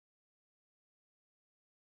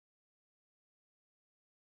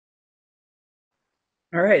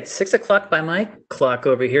All right, 6 o'clock by my clock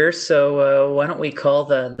over here. So why don't we call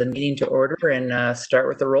the meeting to order and start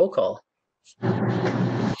with the roll call?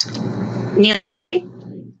 Neil,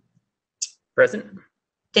 Present.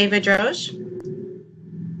 David Droge,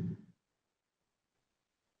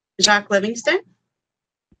 Jacques Livingston,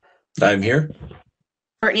 I'm here.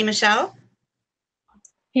 Courtney Michelle,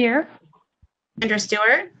 Here. Andrew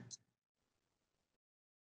Stewart,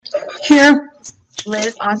 Here.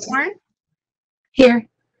 Liz Osborne, Here.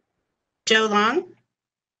 Joe Long,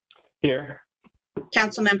 Here.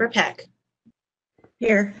 Councilmember Peck.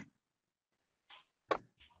 Here.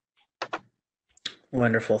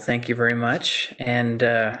 Wonderful. Thank you very much. And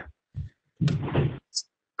it's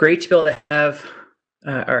great to be able to have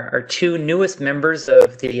our two newest members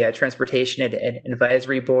of the Transportation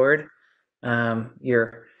Advisory Board.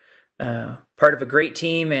 You're part of a great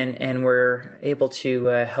team, and we're able to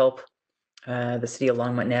help the City of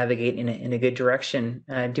Longmont navigate in a good direction.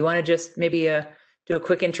 Do you want to just maybe do a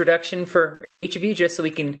quick introduction for each of you, just so we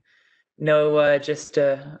can know just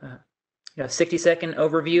 60-second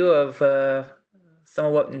overview of some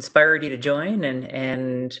of what inspired you to join,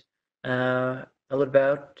 and a little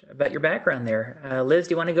about your background there. Liz,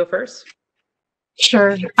 do you want to go first?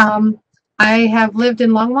 Sure. I have lived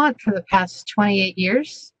in Longmont for the past 28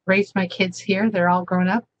 years, raised my kids here. They're all grown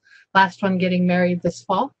up. Last one getting married this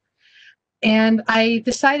fall. And I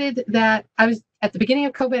decided that I was, at the beginning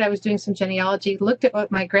of COVID, I was doing some genealogy, looked at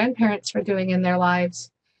what my grandparents were doing in their lives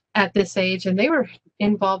at this age, and they were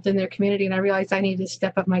involved in their community, and I realized I needed to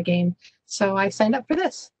step up my game. So I signed up for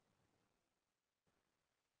this.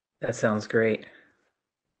 That sounds great.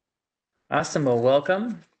 Awesome. Well,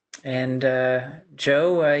 welcome. And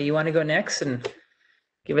Joe, you want to go next and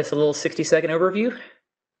give us a little 60-second overview?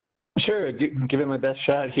 Sure, give it my best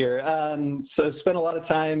shot here. So I've spent a lot of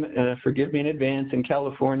time, forgive me in advance, in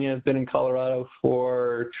California. I've been in Colorado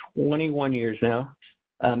for 21 years now,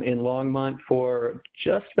 in Longmont for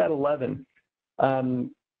just about 11.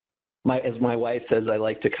 As my wife says, I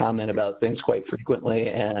like to comment about things quite frequently,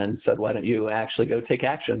 and said, why don't you actually go take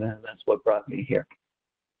action? And that's what brought me here.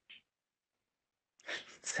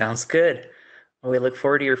 Sounds good. Well, we look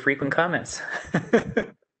forward to your frequent comments.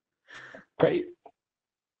 Great.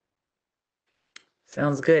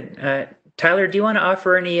 Sounds good. Tyler, do you want to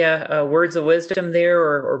offer any words of wisdom there,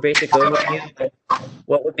 or basic overview?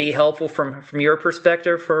 What would be helpful from your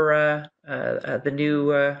perspective for the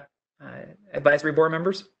new advisory board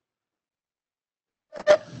members?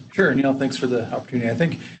 Sure, Neil, thanks for the opportunity. I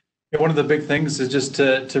think one of the big things is just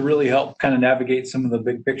to really help kind of navigate some of the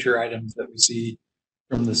big picture items that we see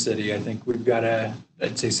from the city. I think we've got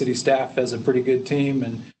I'd say city staff has a pretty good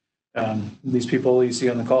team, and these people you see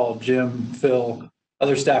on the call, Jim, Phil,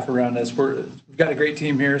 other staff around us, we've got a great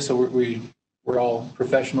team here, so we're all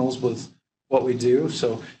professionals with what we do.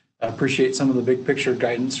 So I appreciate some of the big picture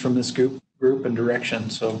guidance from this group and direction.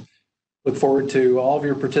 So look forward to all of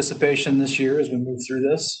your participation this year as we move through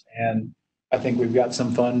this. And I think we've got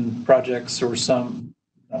some fun projects or some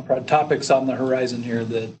topics on the horizon here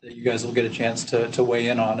that you guys will get a chance to weigh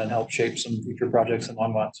in on and help shape some future projects in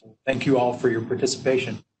Longmont. So thank you all for your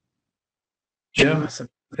participation. Jim, Awesome.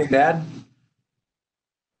 anything to add?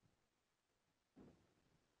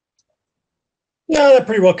 No, that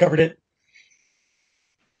pretty well covered it.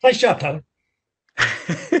 Nice job, Tyler.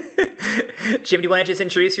 Jim, do you want to just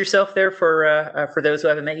introduce yourself there for those who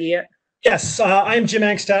haven't met you yet? Yes, I am Jim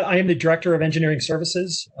Angstad. I am the Director of Engineering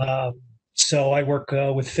Services. So I work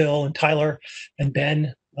with Phil and Tyler and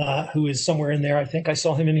Ben, who is somewhere in there. I think I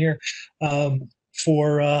saw him in here,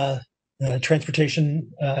 for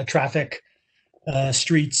transportation, traffic,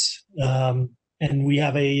 streets. And we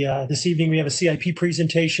have this evening, we have a CIP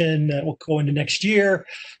presentation that will go into next year.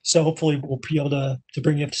 So hopefully we'll be able to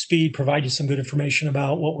bring you up to speed, provide you some good information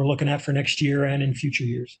about what we're looking at for next year and in future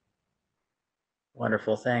years.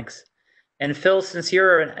 Wonderful, thanks. And Phil, since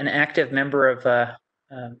you're an active member of the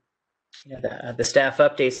staff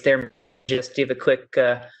updates there, just give a quick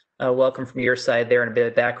welcome from your side there and a bit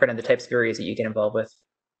of background on the types of areas that you get involved with.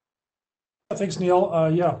 Thanks,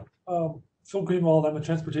 Neil. Phil Greenwald, I'm a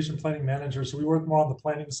transportation planning manager, so we work more on the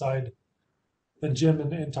planning side than Jim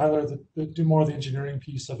and Tyler that do more of the engineering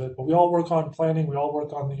piece of it. But we all work on planning, we all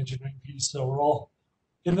work on the engineering piece, so we're all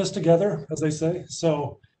in this together, as they say.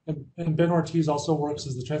 So, and Ben Ortiz also works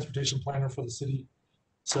as the transportation planner for the city.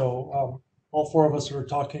 So all four of us are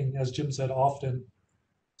talking, as Jim said, often.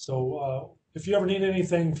 So if you ever need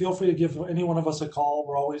anything, feel free to give any one of us a call.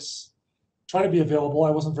 We're always try to be available.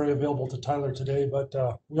 I wasn't very available to Tyler today, but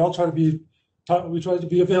we all try to be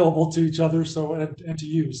available to each other, so and to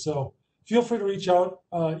you. So feel free to reach out,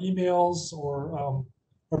 emails or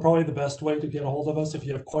are probably the best way to get a hold of us if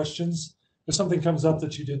you have questions. If something comes up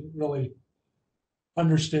that you didn't really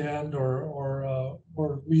understand, or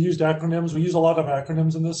we used acronyms. We use a lot of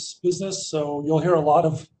acronyms in this business, so you'll hear a lot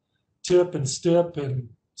of TIP and STIP and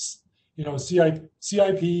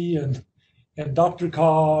CIP and Dr.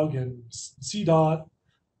 Cog and CDOT.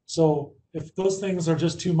 So if those things are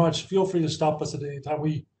just too much, feel free to stop us at any time.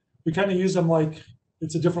 We kind of use them like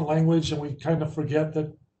it's a different language, and we kind of forget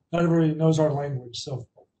that not everybody knows our language. So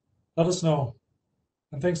let us know.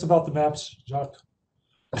 And thanks about the maps, Jacques.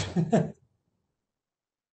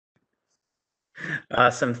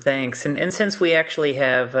 Awesome, thanks. And since we actually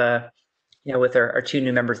have, with our two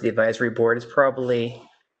new members of the advisory board, it's probably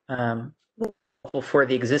helpful for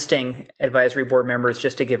the existing advisory board members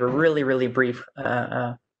just to give a really, really brief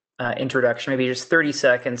introduction, maybe just 30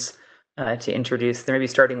 seconds to introduce them, maybe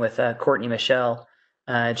starting with Courtney Michelle,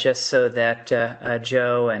 just so that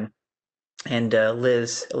Joe and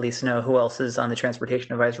Liz at least know who else is on the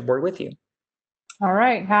Transportation Advisory Board with you. All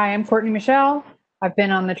right. Hi, I'm Courtney Michelle. I've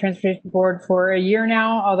been on the Transportation Board for a year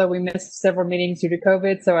now, although we missed several meetings due to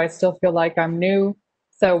COVID, so I still feel like I'm new.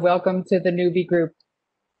 So welcome to the newbie group.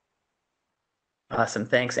 Awesome,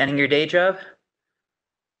 thanks. And in your day job?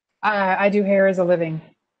 I do hair as a living.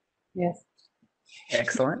 Yes.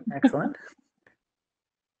 Excellent, excellent.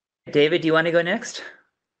 David, do you want to go next?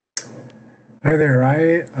 Hi there,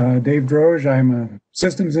 Dave Droge. I'm a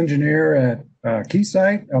systems engineer at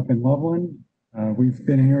Keysight up in Loveland. We've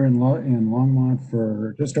been here in Longmont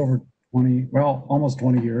for just over almost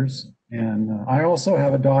 20 years. And I also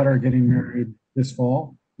have a daughter getting married next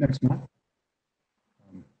month.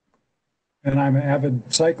 And I'm an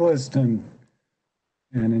avid cyclist and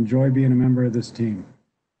enjoy being a member of this team.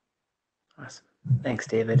 Awesome. Thanks,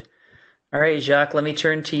 David. All right, Jacques, let me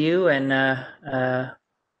turn to you, and why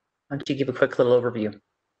don't you give a quick little overview?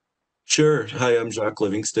 Sure. Hi, I'm Jacques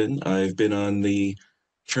Livingston. I've been on the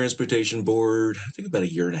Transportation Board, I think about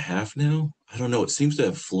a year and a half now. I don't know. It seems to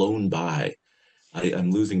have flown by.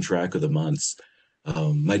 I'm losing track of the months.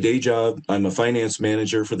 My day job, I'm a finance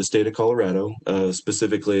manager for the state of Colorado.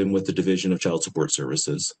 Specifically, I'm with the Division of Child Support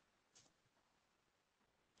Services.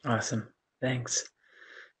 Awesome. Thanks.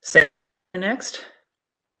 Sarah, next.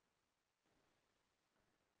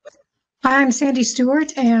 Hi, I'm Sandy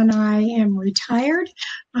Stewart, and I am retired.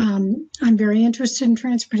 I'm very interested in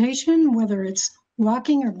transportation, whether it's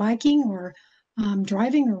walking or biking or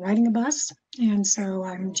driving or riding a bus. And so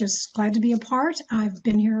I'm just glad to be a part. I've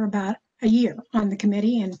been here about a year on the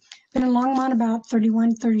committee and been in Longmont about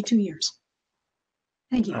 32 years.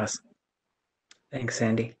 Thank you. Awesome. Thanks,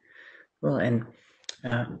 Sandy. Well, and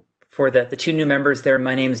for the two new members there,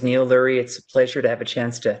 my name is Neil Lurie. It's a pleasure to have a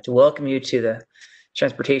chance to welcome you to the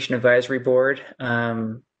Transportation Advisory Board.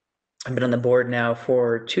 I've been on the board now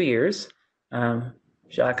for 2 years.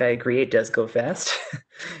 Jacques, I agree, it does go fast.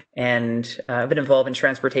 And I've been involved in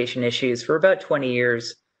transportation issues for about 20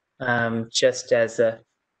 years, just as a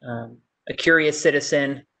curious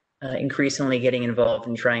citizen, increasingly getting involved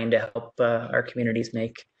in trying to help our communities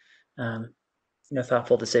make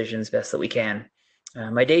thoughtful decisions best that we can.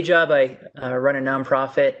 My day job, I run a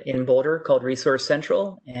nonprofit in Boulder called Resource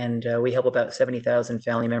Central, and we help about 70,000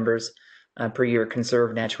 family members per year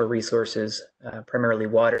conserve natural resources, primarily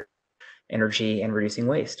water, energy, and reducing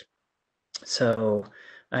waste. So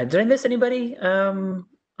did I miss anybody on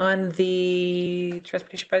the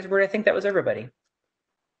Transportation Advisory Board? I think that was everybody.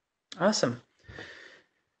 Awesome.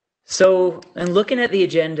 So, and looking at the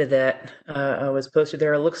agenda that was posted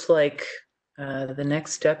there, it looks like the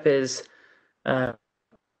next step is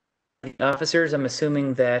officers. I'm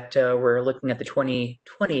assuming that we're looking at the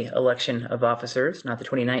 2020 election of officers, not the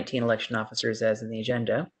 2019 election officers as in the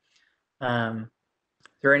agenda. Is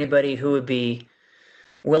there anybody who would be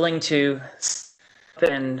willing to step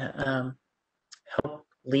and help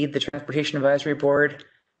lead the Transportation Advisory Board,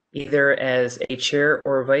 either as a chair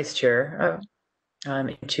or vice chair,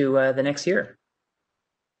 into the next year?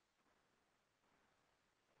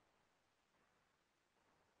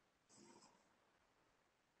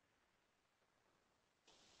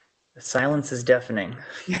 The silence is deafening.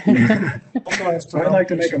 I'd like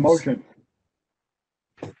to make a motion.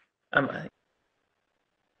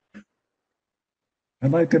 I'd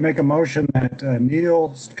like to make a motion that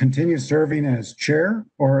Neil continues serving as chair,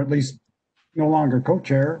 or at least no longer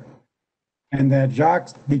co-chair, and that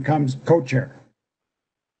Jacques becomes co-chair.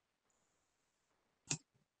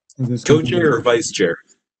 Co-chair or vice chair?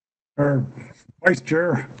 Or vice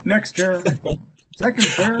chair, next chair, second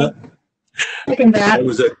chair.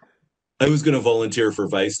 I was going to volunteer for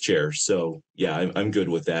vice chair, so yeah, I'm good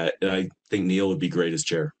with that. And I think Neil would be great as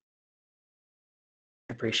chair.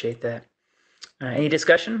 I appreciate that. Any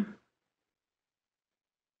discussion?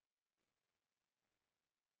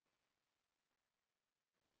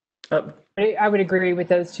 Oh, I would agree with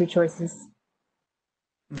those two choices.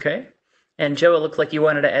 okay. And Joe, it looked like you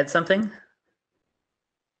wanted to add something.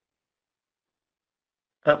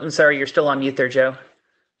 Oh, I'm sorry, you're still on mute there, Joe.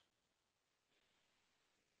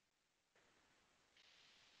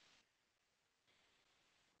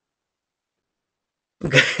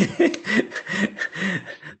 Okay.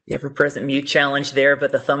 The ever-present mute challenge there,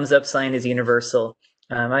 but the thumbs up sign is universal.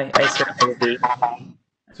 I certainly would be.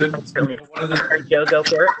 So, Certainly. Joe, go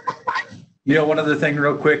for it. Neil, one other thing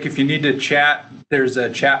real quick, if you need to chat, there's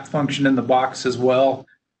a chat function in the box as well.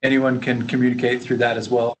 Anyone can communicate through that as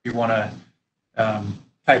well. If you want to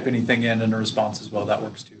type anything in a response as well, that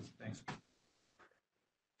works too. Thanks.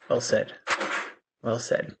 Well said. Well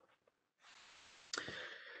said.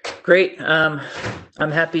 Great. I'm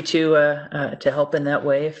happy to help in that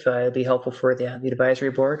way if it'd be helpful for the advisory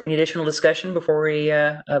board. Any additional discussion before we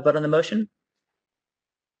vote on the motion?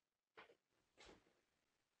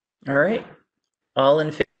 All right. All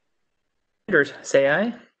in favor, say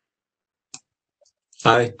aye.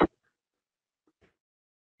 Aye.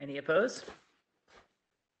 Any opposed?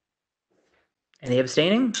 Any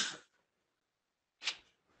abstaining?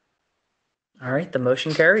 All right, the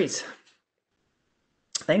motion carries.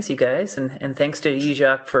 Thanks, you guys, and thanks to you,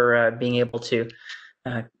 Jacques, for being able to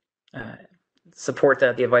support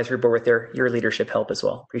the advisory board with your leadership help as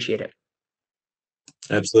well. Appreciate it.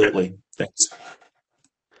 Absolutely. Thanks.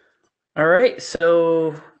 All right,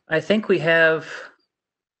 so I think we have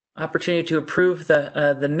opportunity to approve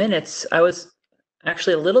the minutes. I was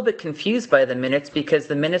actually a little bit confused by the minutes because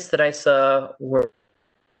the minutes that I saw were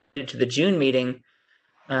to the June meeting.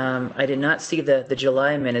 I did not see the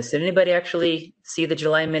July minutes. Did anybody actually see the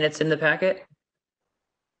July minutes in the packet?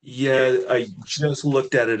 Yeah, I just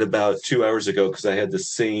looked at it about 2 hours ago because I had the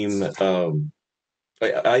same. I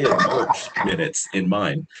had March minutes in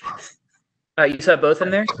mine. You saw both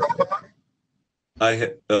in there? I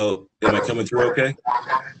had. Oh, am I coming through? Okay.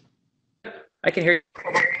 I can hear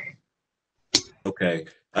you. Okay.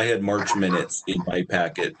 I had March minutes in my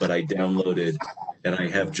packet, but I downloaded, and I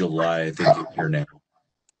have July. I think here now.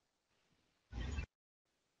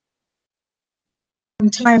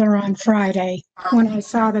 Tyler on Friday when I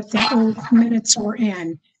saw that the old minutes were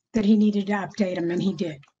in, that he needed to update them, and he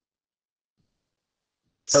did.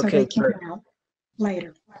 So Okay, they came great. out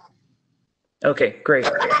later. Okay, great.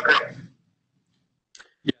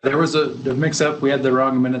 Yeah, there was a mix-up. We had the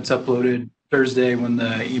wrong minutes uploaded Thursday when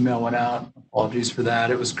the email went out. Apologies for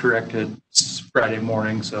that. It was corrected Friday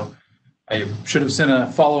morning, so I should have sent a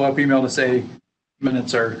follow-up email to say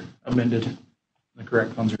minutes are amended. The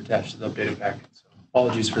correct ones are attached to the updated packet. So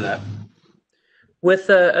apologies for that. With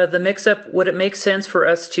the mix-up, would it make sense for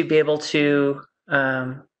us to be able to?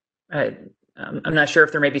 I'm not sure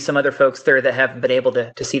if there may be some other folks there that haven't been able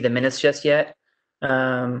to see the minutes just yet.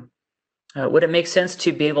 Would it make sense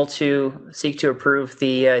to be able to seek to approve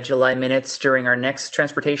the July minutes during our next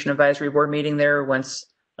Transportation Advisory Board meeting there once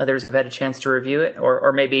others have had a chance to review it,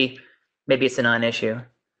 or maybe it's a non-issue?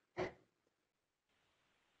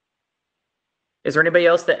 Is there anybody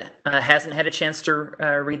else that hasn't had a chance to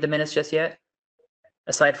read the minutes just yet,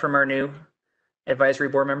 aside from our new advisory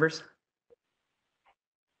board members?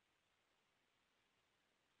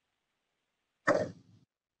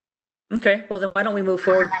 Okay, well then why don't we move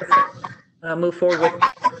forward?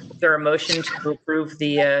 With there a motion to approve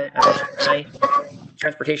the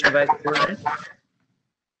Transportation Advisory Board minutes?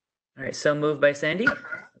 All right, so moved by Sandy. Is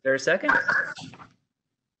there a second?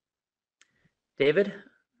 David?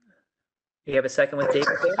 Do you have a second with David?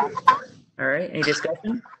 All right, any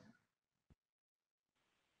discussion?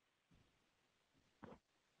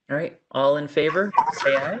 All right, all in favor,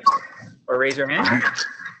 say aye or raise your hand.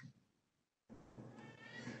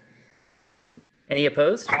 Any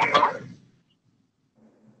opposed?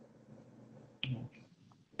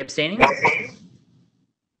 Abstaining?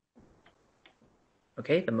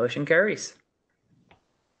 Okay, the motion carries.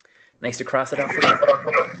 Nice to cross it off.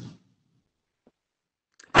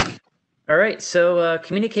 All right, so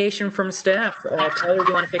communication from staff. Tyler, do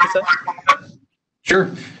you want to pick us up?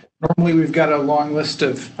 Sure. Normally, we've got a long list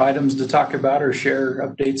of items to talk about or share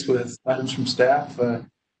updates with items from staff.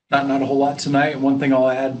 Not a whole lot tonight. One thing I'll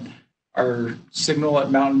add, our signal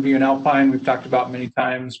at Mountain View and Alpine, we've talked about many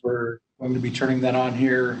times. We're going to be turning that on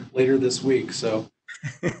here later this week. So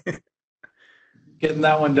getting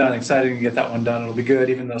that one done. Excited to get that one done. It'll be good,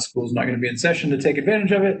 even though school's not going to be in session to take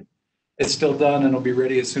advantage of it. It's still done and it'll be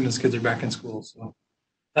ready as soon as kids are back in school. So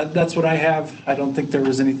that's what I have. I don't think there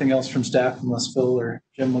was anything else from staff unless Phil or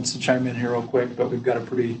Jim wants to chime in here real quick, but we've got a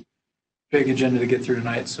pretty big agenda to get through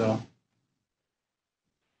tonight, so.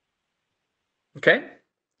 Okay,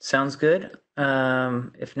 sounds good.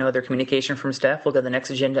 If no other communication from staff, we'll go to the next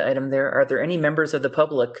agenda item there. Are there any members of the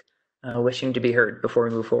public wishing to be heard before we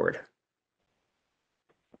move forward?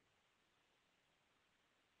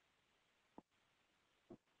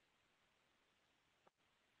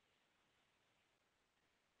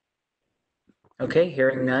 Okay,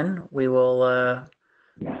 hearing none, we will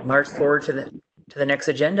march forward to the next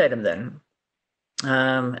agenda item then.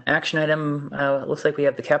 Action item, looks like we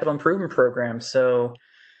have the capital improvement program. So,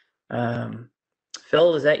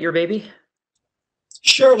 Phil, is that your baby?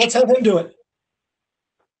 Sure, let's have him do it.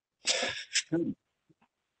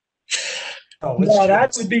 Oh, No,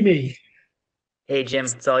 that would be me. Hey, Jim,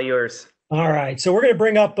 it's all yours. All right, so we're going to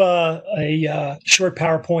bring up a short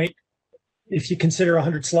PowerPoint. If you consider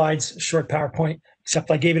 100 slides short PowerPoint,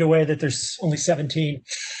 except I gave it away that there's only 17.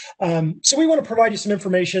 So we want to provide you some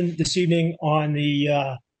information this evening on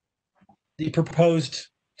the proposed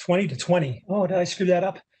 20 to 20. Oh, did I screw that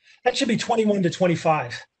up? That should be 21 to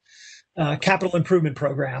 25 capital improvement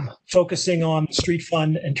program, focusing on the street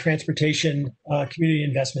fund and transportation community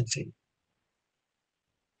investment fee.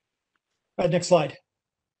 All right, next slide.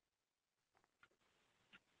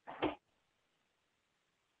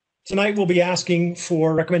 Tonight we'll be asking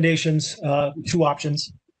for recommendations, two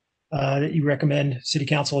options that you recommend City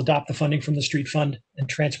Council adopt the funding from the Street Fund and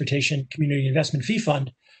Transportation Community Investment Fee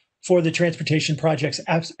Fund for the transportation projects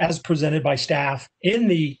as presented by staff in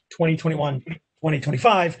the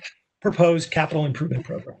 2021-2025 proposed capital improvement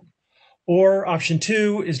program. Or option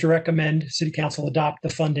two is to recommend City Council adopt the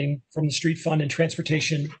funding from the Street Fund and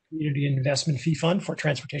Transportation Community Investment Fee Fund for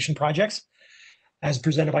transportation projects as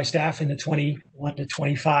presented by staff in the 21 to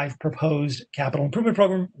 25 proposed capital improvement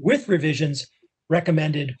program with revisions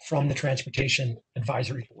recommended from the Transportation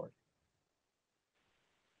Advisory Board.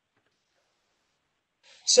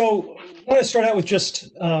 So I want to start out with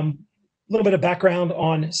just a little bit of background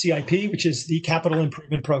on CIP, which is the Capital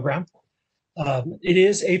Improvement Program. It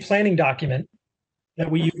is a planning document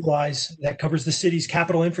that we utilize that covers the city's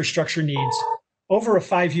capital infrastructure needs over a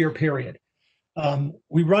 5-year period.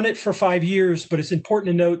 We run it for 5 years, but it's important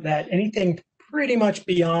to note that anything pretty much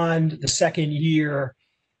beyond the second year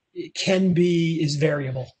is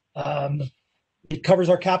variable. It covers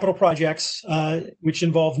our capital projects, which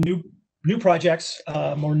involve new projects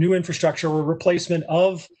or new infrastructure or replacement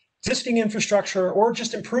of existing infrastructure or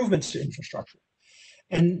just improvements to infrastructure.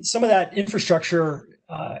 And some of that infrastructure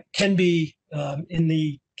can be in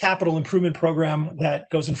the capital improvement program that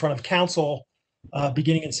goes in front of council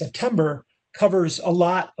beginning in September, covers a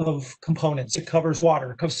lot of components. It covers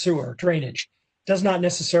water, covers sewer, drainage. Does not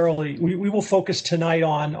necessarily, we will focus tonight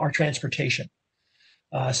on our transportation.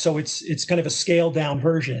 So it's kind of a scaled down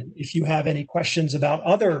version. If you have any questions about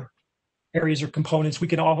other areas or components, we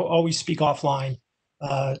can always speak offline.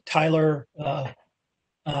 Tyler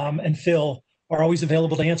and Phil are always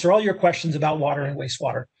available to answer all your questions about water and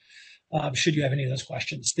wastewater, should you have any of those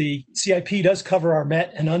questions. The CIP does cover our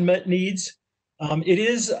met and unmet needs. It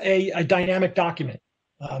is a dynamic document.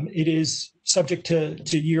 It is subject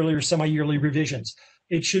to yearly or semi-yearly revisions.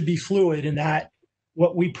 It should be fluid in that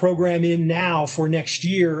what we program in now for next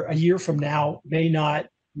year, a year from now,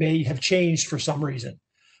 may have changed for some reason.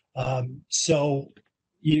 So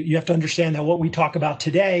you have to understand that what we talk about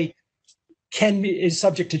today is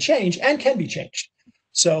subject to change and can be changed.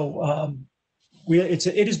 So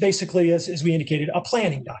it is basically, as we indicated, a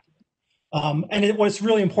planning document. And what's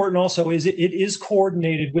really important also is it is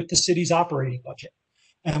coordinated with the city's operating budget.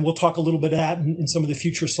 And we'll talk a little bit of that in some of the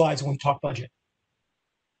future slides when we talk budget.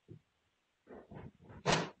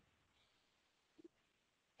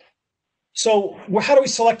 So how do we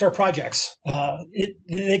select our projects?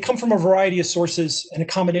 They come from a variety of sources and a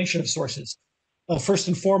combination of sources. First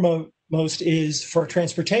and foremost is for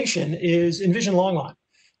transportation is Envision Longmont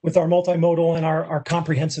with our multimodal and our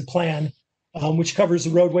comprehensive plan, which covers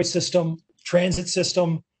the roadway system, transit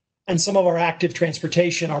system, and some of our active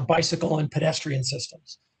transportation, our bicycle and pedestrian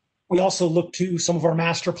systems. We also look to some of our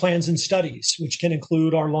master plans and studies, which can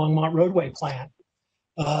include our Longmont roadway plan.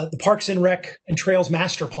 The Parks and Rec and Trails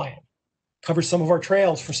master plan covers some of our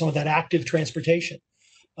trails for some of that active transportation.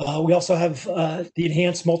 We also have the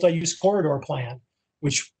enhanced multi-use corridor plan,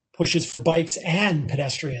 which pushes for bikes and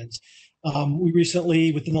pedestrians. We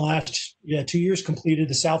recently, within the last 2 years, completed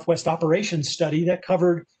the Southwest Operations Study that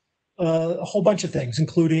covered a whole bunch of things,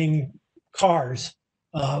 including cars,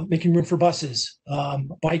 making room for buses,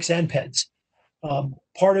 bikes and peds.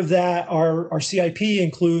 Part of that, our CIP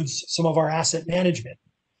includes some of our asset management.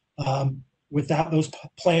 With that, those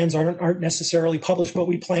plans aren't necessarily published, but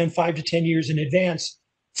we plan 5 to 10 years in advance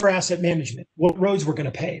for asset management, what roads we're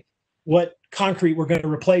going to pave, what concrete we're going to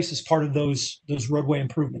replace as part of those roadway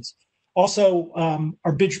improvements. Also,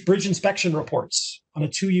 our bridge inspection reports on a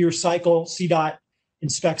 2-year cycle. CDOT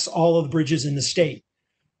inspects all of the bridges in the state,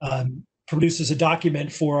 produces a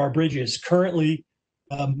document for our bridges. Currently,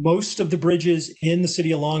 most of the bridges in the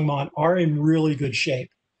city of Longmont are in really good shape.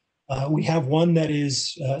 We have one that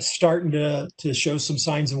is starting to show some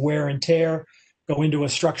signs of wear and tear, go into a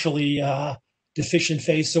structurally deficient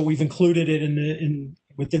phase. So we've included it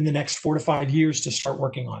within the next 4 to 5 years to start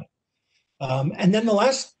working on it. And then the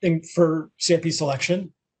last thing for CIP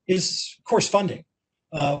selection is, of course, funding.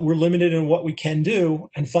 We're limited in what we can do,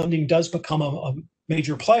 and funding does become a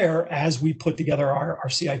major player as we put together our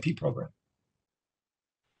CIP program.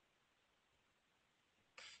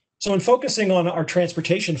 So in focusing on our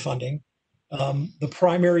transportation funding, the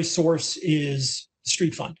primary source is the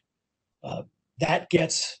street fund. That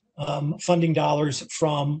gets funding dollars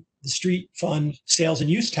from the street fund sales and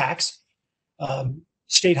use tax,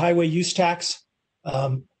 state highway use tax,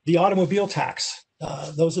 the automobile tax.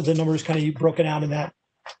 Those are the numbers kind of broken out in that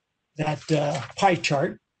pie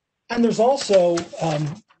chart. And there's also,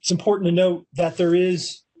 it's important to note that there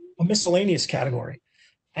is a miscellaneous category.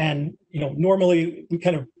 And, normally we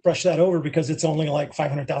kind of brush that over because it's only like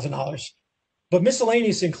 $500,000. But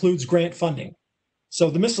miscellaneous includes grant funding. So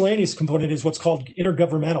the miscellaneous component is what's called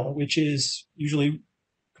intergovernmental, which is usually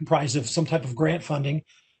comprised of some type of grant funding,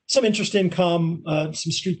 some interest income,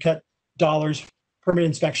 some street cut dollars, permit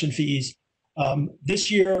inspection fees.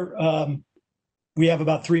 This year, we have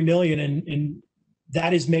about $3 million, and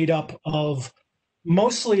that is made up of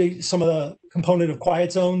mostly some of the component of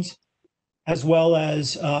quiet zones, as well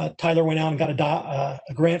as Tyler went out and got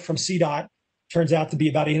a grant from CDOT. Turns out to be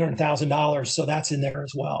about $800,000, so that's in there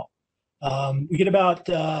as well. We get about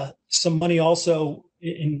some money also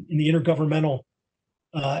in the intergovernmental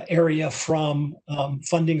area from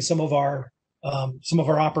funding some of our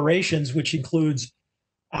operations, which includes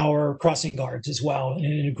our crossing guards as well,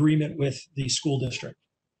 in agreement with the school district.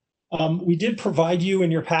 We did provide you in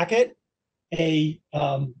your packet a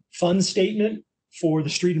fund statement for the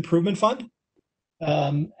Street Improvement Fund,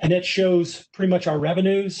 and it shows pretty much our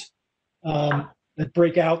revenues that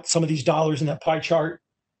break out some of these dollars in that pie chart,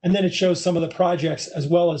 and then it shows some of the projects as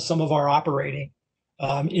well as some of our operating.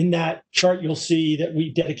 In that chart, you'll see that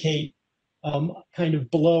we dedicate kind of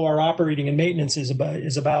below our operating and maintenance is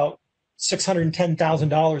about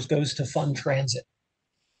 $610,000 goes to fund transit.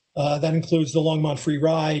 That includes the Longmont Free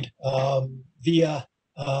Ride, via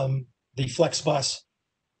the Flex Bus.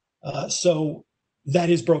 So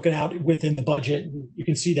that is broken out within the budget. You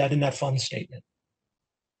can see that in that fund statement.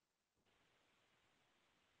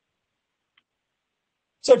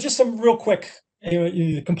 So just some real quick,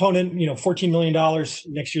 the component, $14 million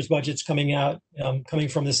next year's budget's coming out, coming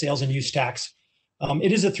from the sales and use tax.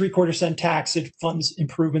 It is a 3/4 cent tax. It funds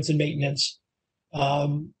improvements and maintenance.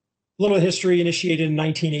 Little history, initiated in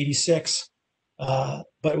 1986, but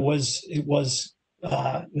it was in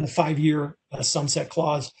a 5-year sunset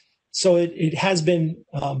clause. So it has been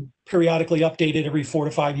periodically updated every 4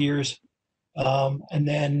 to 5 years. And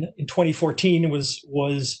then in 2014, it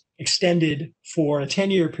was extended for a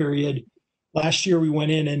 10-year period. Last year, we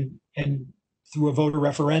went in and through a voter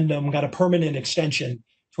referendum, got a permanent extension,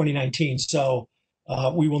 2019. So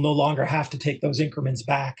we will no longer have to take those increments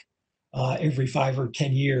back every 5 or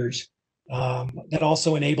 10 years. That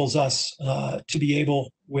also enables us to be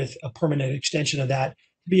able, with a permanent extension of that,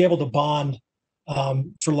 to be able to bond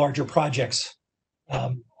for larger projects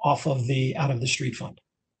out of the street fund.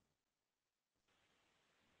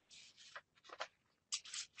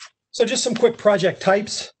 So just some quick project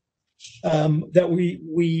types that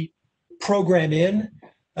we program in.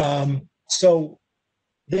 So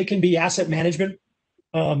they can be asset management,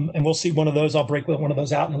 and we'll see one of those. I'll break one of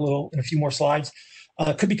those out in a few more slides.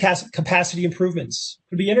 Could be capacity improvements,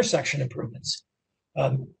 could be intersection improvements,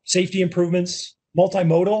 safety improvements,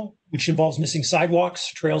 multimodal, which involves missing sidewalks,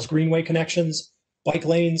 trails, greenway connections, bike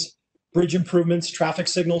lanes, bridge improvements, traffic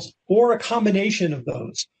signals, or a combination of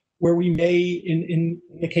those, where we may, in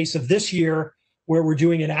the case of this year, where we're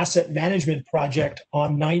doing an asset management project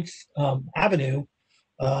on 9th Avenue,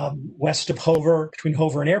 west of Hover, between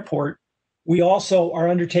Hover and Airport, we also are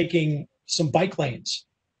undertaking some bike lanes.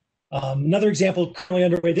 Another example currently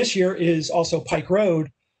underway this year is also Pike Road,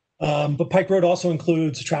 but Pike Road also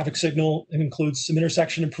includes a traffic signal. It includes some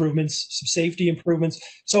intersection improvements, some safety improvements.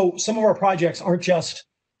 So some of our projects aren't just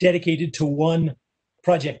dedicated to one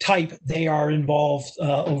project type. They are involved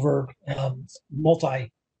over multi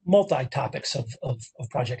topics of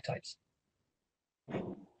project types.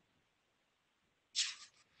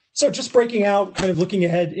 So just breaking out, kind of looking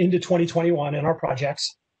ahead into 2021 and our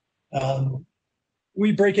projects.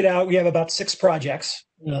 We break it out. We have about 6 projects.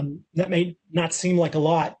 That may not seem like a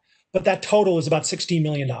lot, but that total is about $16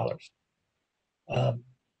 million.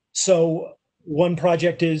 So one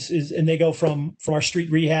project is, and they go from our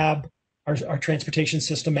street rehab, our transportation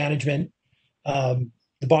system management,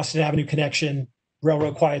 the Boston Avenue connection,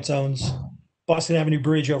 railroad quiet zones, Boston Avenue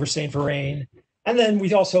Bridge over St. Vrain. And then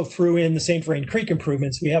we also threw in the St. Vrain Creek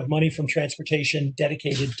improvements. We have money from transportation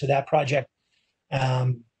dedicated to that project.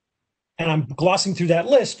 And I'm glossing through that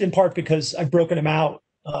list in part because I've broken them out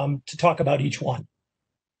to talk about each one.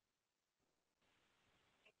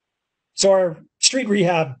 So our street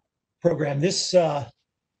rehab program, this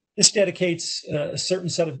dedicates a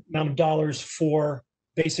certain amount of dollars for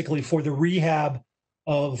basically for the rehab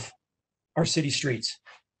of our city streets.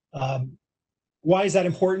 Why is that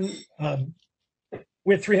important?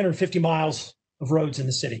 We have 350 miles of roads in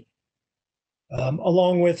the city,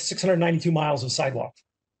 along with 692 miles of sidewalk.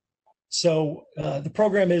 So the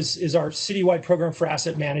program is our citywide program for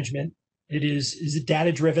asset management. It is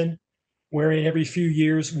data driven, wherein every few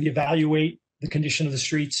years we evaluate the condition of the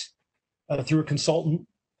streets through a consultant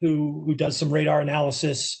who does some radar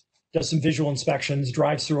analysis, does some visual inspections,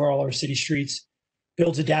 drives through all our city streets,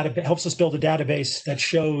 helps us build a database that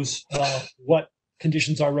shows what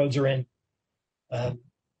conditions our roads are in.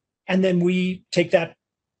 And then we take that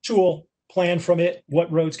tool, plan from it,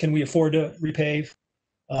 what roads can we afford to repave.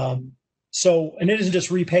 And it isn't just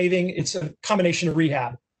repaving, it's a combination of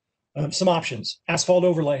rehab. Some options, asphalt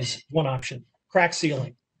overlays, one option, crack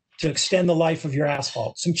sealing to extend the life of your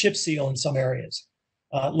asphalt, some chip seal in some areas,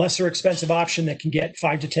 lesser expensive option that can get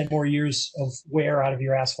 5 to 10 more years of wear out of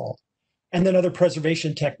your asphalt, and then other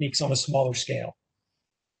preservation techniques on a smaller scale.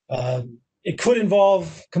 It could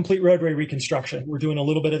involve complete roadway reconstruction. We're doing a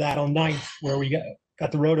little bit of that on 9th, where we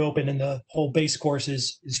got the road open and the whole base course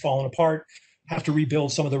is falling apart, have to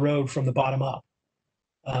rebuild some of the road from the bottom up.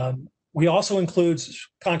 We also include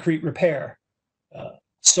concrete repair.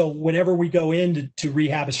 So whenever we go in to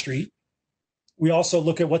rehab a street, we also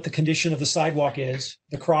look at what the condition of the sidewalk is,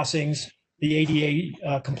 the crossings, the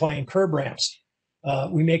ADA compliant curb ramps.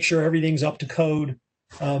 We make sure everything's up to code,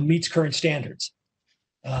 meets current standards.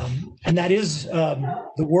 And that is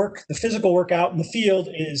the physical work out in the field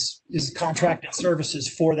is contracted services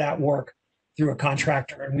for that work through a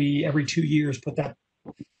contractor. And we, every 2 years, put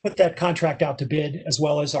that contract out to bid, as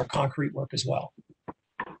well as our concrete work as well.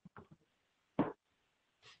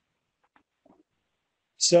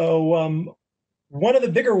 So one of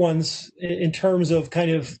the bigger ones in terms of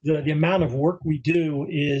kind of the amount of work we do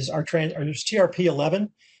is there's TRP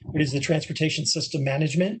 11, which is the transportation system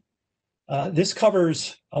management. This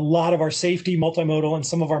covers a lot of our safety, multimodal, and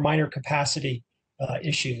some of our minor capacity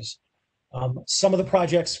issues. Some of the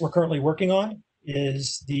projects we're currently working on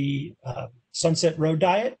is the Sunset Road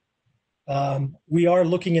Diet. We are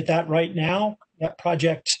looking at that right now. That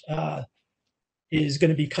project is going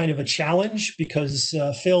to be kind of a challenge because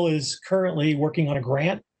Phil is currently working on a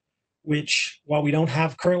grant, which, while we don't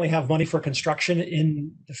currently have money for construction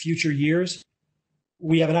in the future years,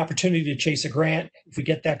 we have an opportunity to chase a grant. If we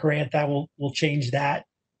get that grant, that will change that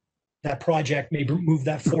project, maybe move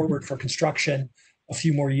that forward for construction a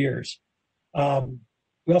few more years.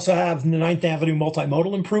 We also have the 9th Avenue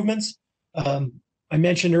multimodal improvements. I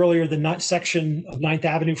mentioned earlier the section of 9th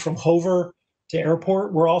Avenue from Hover to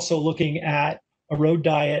Airport. We're also looking at a road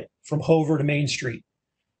diet from Hover to Main Street.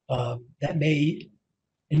 That may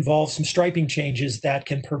involve some striping changes that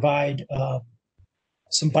can provide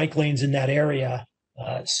some bike lanes in that area.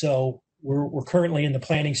 So we're currently in the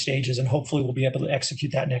planning stages, and hopefully we'll be able to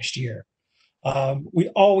execute that next year. We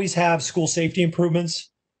always have school safety improvements.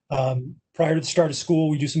 Prior to the start of school,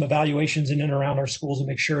 we do some evaluations in and around our schools and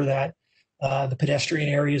make sure that the pedestrian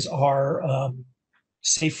areas are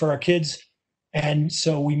safe for our kids. And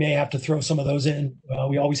so we may have to throw some of those in.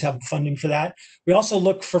 We always have funding for that. We also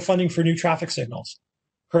look for funding for new traffic signals.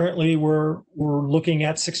 Currently, we're looking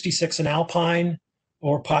at 66 in Alpine,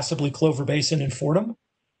 or possibly Clover Basin and Fordham.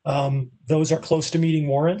 Those are close to meeting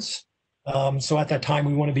warrants. So at that time,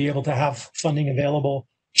 we want to be able to have funding available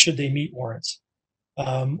should they meet warrants.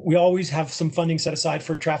 We always have some funding set aside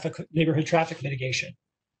for neighborhood traffic mitigation.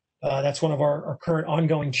 That's one of our current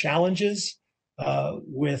ongoing challenges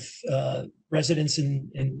with residents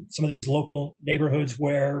in some of these local neighborhoods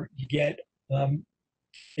where they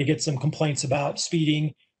get some complaints about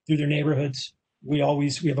speeding through their neighborhoods. We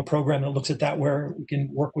have a program that looks at that, where we can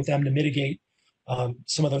work with them to mitigate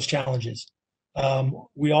some of those challenges.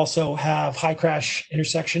 We also have high crash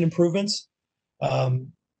intersection improvements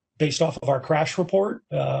based off of our crash report.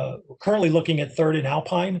 We're currently looking at 3rd and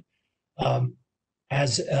Alpine.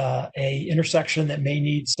 as a intersection that may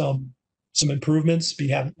need some improvements.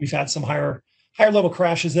 We've had some higher level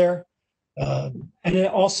crashes there, and then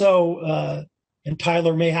also. And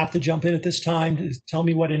Tyler may have to jump in at this time to tell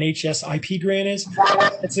me what an HSIP grant is.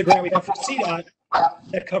 It's the grant we have from CDOT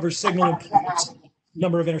that covers signal improvements,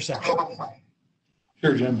 number of intersections.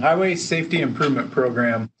 Sure, Jim. Highway Safety Improvement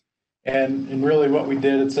Program. And really what we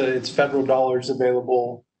did, it's federal dollars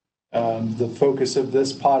available. The focus of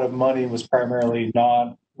this pot of money was primarily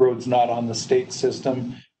roads not on the state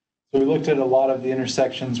system. So we looked at a lot of the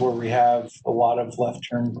intersections where we have a lot of left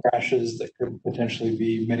turn crashes that could potentially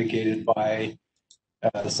be mitigated by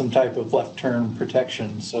some type of left turn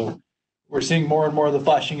protection. So we're seeing more and more of the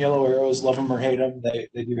flashing yellow arrows, love them or hate them. They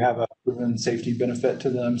do have a proven safety benefit to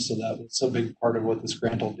them. So that's a big part of what this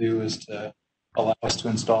grant will do, is to allow us to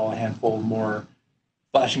install a handful more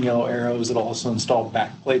flashing yellow arrows. It'll also install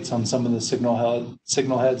back plates on some of the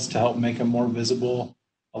signal heads to help make them more visible.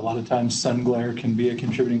 A lot of times sun glare can be a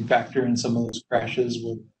contributing factor in some of those crashes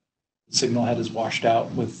where the signal head is washed out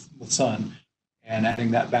with sun. And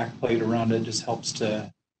adding that back plate around it just helps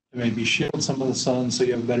to maybe shield some of the sun, so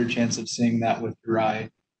you have a better chance of seeing that with your eye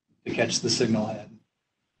to catch the signal head.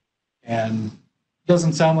 And it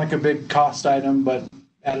doesn't sound like a big cost item, but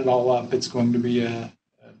add it all up, it's going to be I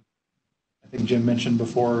think Jim mentioned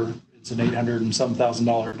before, it's an $800 and some thousand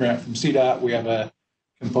grant from CDOT. We have a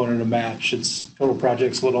component of match. Its total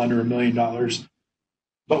project's a little under $1 million.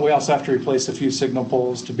 But we also have to replace a few signal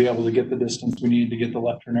poles to be able to get the distance we need to get the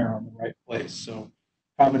left turn arrow in the right place. So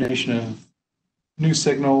combination of new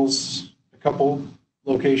signals, a couple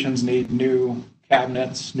locations need new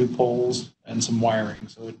cabinets, new poles, and some wiring.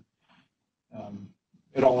 So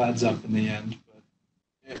it all adds up in the end.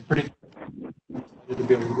 But pretty excited to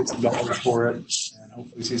be able to get some dollars for it and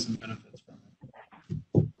hopefully see some benefits from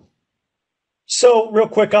it. So real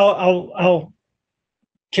quick, I'll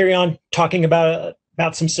carry on talking about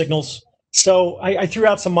some signals. So I threw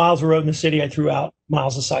out some miles of road in the city. I threw out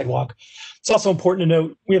miles of sidewalk. It's also important to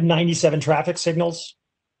note we have 97 traffic signals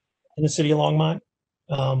in the city of Longmont.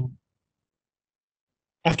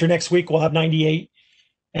 After next week, we'll have 98.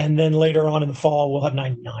 And then later on in the fall, we'll have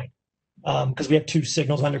 99 because we have 2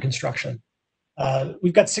 signals under construction.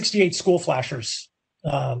 We've got 68 school flashers,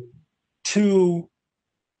 2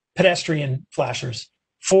 pedestrian flashers,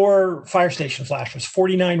 4 fire station flashers,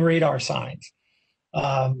 49 radar signs.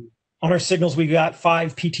 On our signals, we've got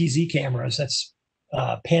 5 PTZ cameras. That's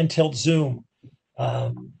pan tilt zoom.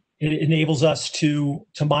 It enables us to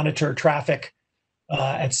monitor traffic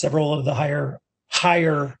at several of the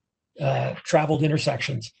higher traveled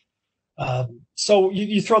intersections. So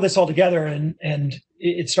you throw this all together, and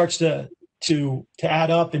it starts to add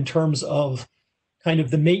up in terms of kind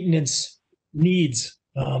of the maintenance needs.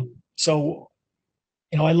 So,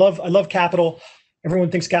 I love capital.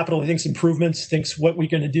 Everyone thinks capital, thinks improvements, thinks what we're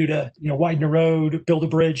going to do to, widen a road, build a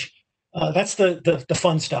bridge. That's the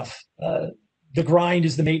fun stuff. The grind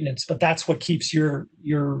is the maintenance, but that's what keeps your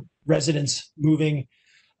residents moving,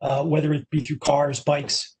 whether it be through cars,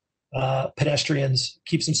 bikes, pedestrians,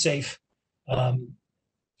 keeps them safe.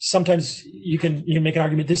 Sometimes you can make an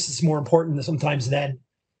argument this is more important sometimes than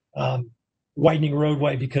widening a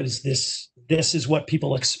roadway, because this is what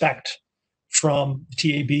people expect from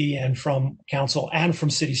TAB and from council and from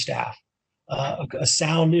city staff, a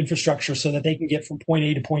sound infrastructure so that they can get from point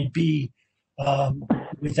A to point B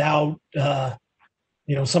without,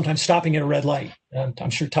 sometimes stopping at a red light. I'm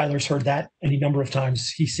sure Tyler's heard that any number of times.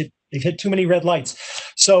 He said they've hit too many red lights.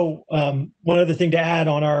 So one other thing to add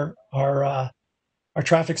on our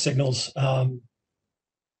traffic signals, I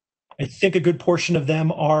think a good portion of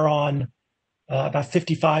them are on. About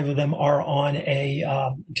 55 of them are on a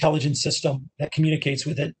intelligence system that communicates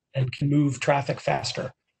with it and can move traffic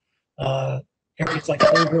faster. Areas like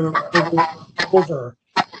over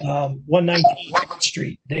 119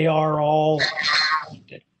 Street, they are all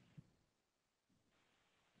connected.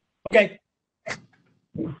 Okay.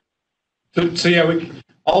 So yeah,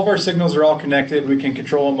 all of our signals are all connected. We can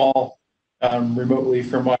control them all remotely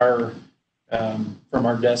from our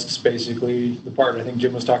desks. Basically, the part I think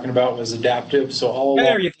Jim was talking about was adaptive. So all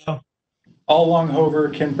along Hover,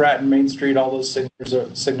 Ken Pratt, and Main Street, all those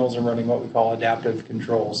signals are running what we call adaptive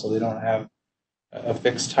control. So they don't have a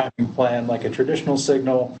fixed timing plan like a traditional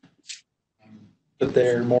signal, but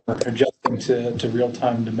they're more adjusting to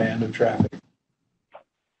real-time demand of traffic.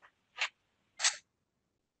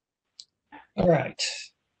 All right.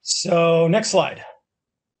 So next slide.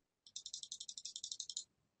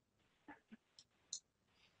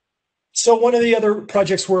 So one of the other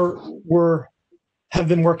projects have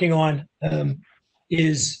been working on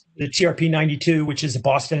is the TRP 92, which is the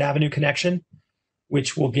Boston Avenue connection,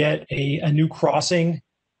 which will get a new crossing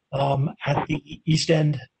at the east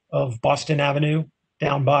end of Boston Avenue,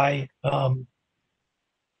 down by kind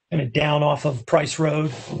of down off of Price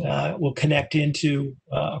Road. Will connect into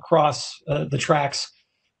across the tracks.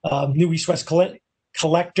 New east-west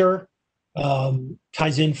collector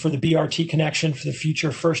ties in for the BRT connection for the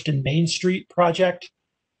future First and Main Street project.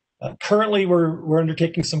 Currently, we're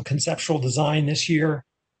undertaking some conceptual design this year,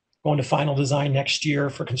 going to final design next year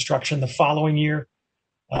for construction the following year.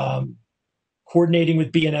 Coordinating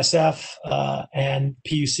with BNSF and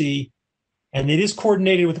PUC, and it is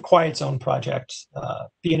coordinated with the Quiet Zone project.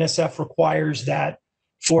 BNSF requires that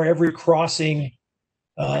for every crossing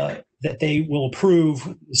that they will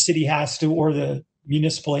approve, the city has to, or the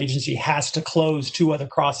municipal agency has to close 2 other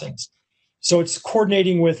crossings. So it's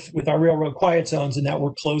coordinating with our railroad quiet zones, and that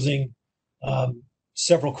we're closing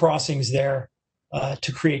several crossings there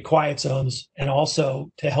to create quiet zones and also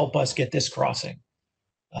to help us get this crossing.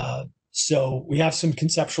 So we have some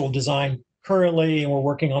conceptual design currently, and we're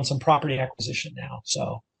working on some property acquisition now.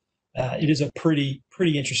 So it is a pretty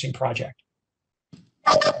interesting project.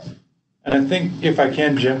 And I think, if I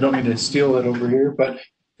can, Jim, don't mean to steal it over here, but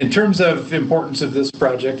in terms of the importance of this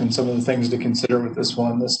project and some of the things to consider with this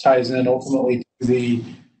one, this ties in ultimately to the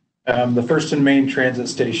First and Main transit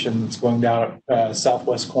station that's going down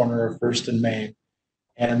southwest corner of First and Main.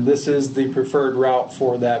 And this is the preferred route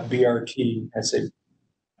for that BRT. I say,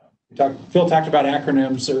 Phil talked about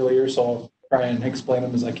acronyms earlier, so I'll try and explain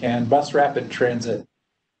them as I can. Bus Rapid Transit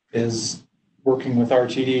is working with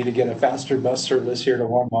RTD to get a faster bus service here to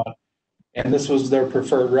Longmont. And this was their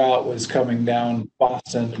preferred route, was coming down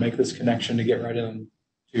Boston to make this connection to get right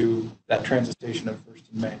into that transit station of First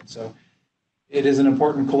and Main. So it is an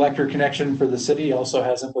important collector connection for the city. It also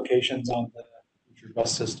has implications on the future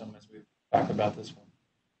bus system as we talk about this one.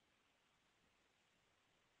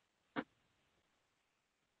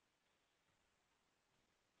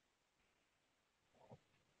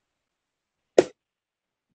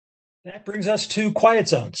 That brings us to quiet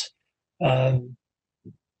zones. In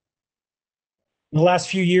the last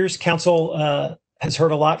few years, council has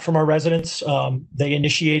heard a lot from our residents. They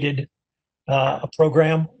initiated a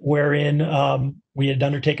program wherein we had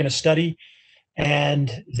undertaken a study,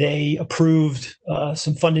 and they approved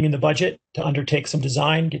some funding in the budget to undertake some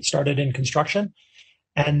design, get started in construction.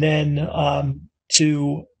 And then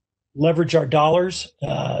to leverage our dollars,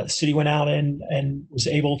 the city went out and was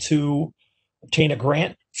able to obtain a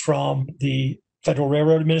grant from the Federal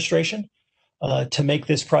Railroad Administration to make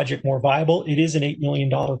this project more viable. It is an $8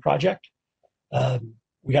 million project.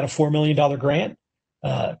 We got a $4 million grant.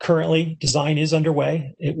 Currently, design is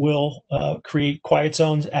underway. It will create quiet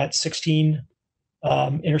zones at 16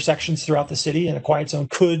 intersections throughout the city, and a quiet zone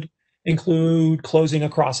could include closing a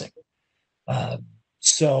crossing.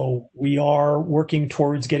 So we are working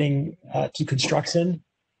towards getting to construction.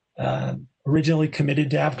 Originally committed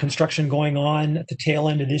to have construction going on at the tail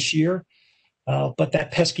end of this year. But that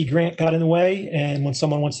pesky grant got in the way. And when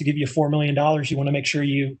someone wants to give you $4 million, you want to make sure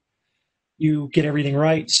you get everything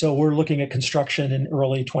right. So we're looking at construction in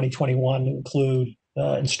early 2021 to include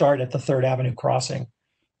and start at the 3rd Avenue crossing.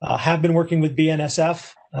 Have been working with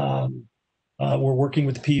BNSF. We're working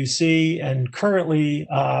with the PUC, and currently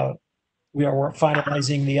we are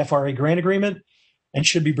finalizing the FRA grant agreement and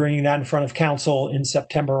should be bringing that in front of council in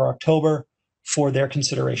September or October for their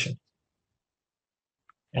consideration.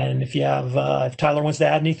 And if you have, if Tyler wants to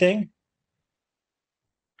add anything.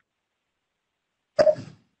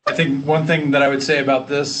 I think one thing that I would say about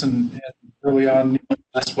this, and early on,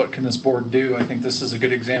 that's what can this board do? I think this is a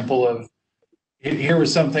good example of, here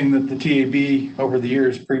was something that the TAB over the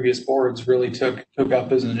years, previous boards really took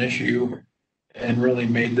up as an issue and really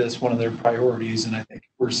made this one of their priorities. And I think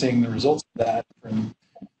we're seeing the results of that from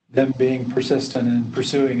them being persistent in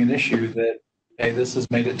pursuing an issue that, hey, this has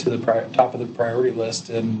made it to the top of the priority list,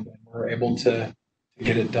 and we're able to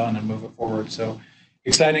get it done and move it forward. So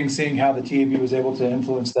exciting seeing how the TAB was able to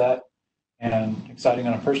influence that, and exciting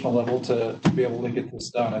on a personal level to be able to get this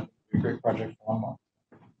done. It's a great project for Longmont.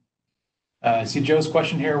 I see Joe's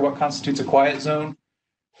question here, what constitutes a quiet zone?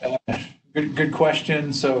 Good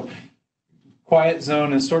question. So quiet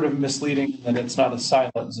zone is sort of misleading that it's not a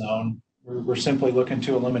silent zone. We're simply looking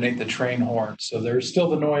to eliminate the train horn. So there's still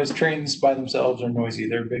the noise. Trains by themselves are noisy.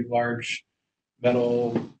 They're big, large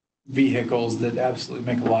metal vehicles that absolutely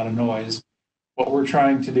make a lot of noise. What we're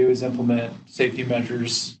trying to do is implement safety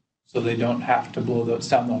measures so they don't have to blow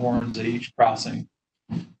sound the horns at each crossing.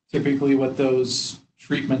 Typically what those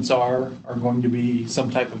treatments are going to be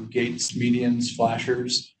some type of gates, medians,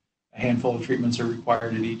 flashers. A handful of treatments are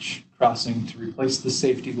required at each crossing to replace the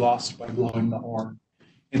safety lost by blowing the horn.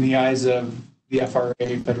 In the eyes of the FRA,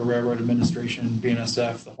 Federal Railroad Administration,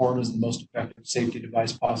 BNSF, the horn is the most effective safety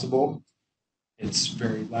device possible. It's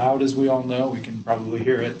very loud, as we all know. We can probably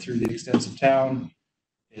hear it through the extensive town.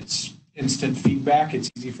 It's instant feedback. It's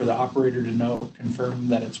easy for the operator to know, confirm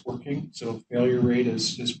that it's working. So failure rate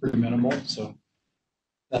is pretty minimal. So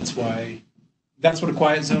that's what a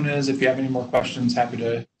quiet zone is. If you have any more questions, happy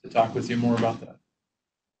to talk with you more about that.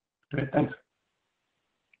 Great, thanks.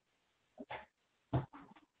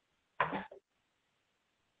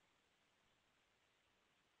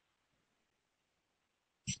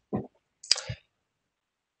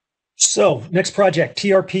 So next project,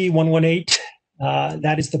 TRP 118.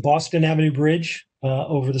 That is the Boston Avenue Bridge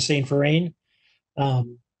over the Seine Ferraine.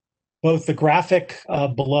 Both the graphic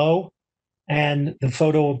below and the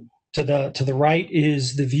photo to the right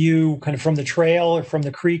is the view kind of from the trail or from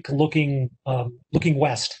the creek looking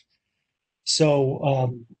west.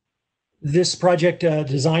 So this project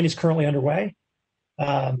design is currently underway.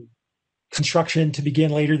 Construction to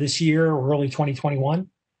begin later this year or early 2021.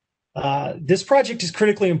 This project is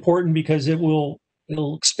critically important because it'll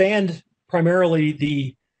expand primarily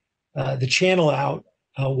the channel out,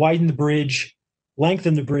 widen the bridge,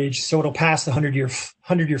 lengthen the bridge, so it'll pass the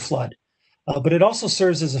 100-year flood. But it also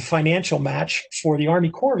serves as a financial match for the Army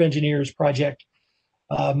Corps of Engineers project,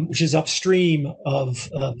 which is upstream of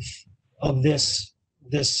this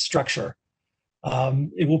structure.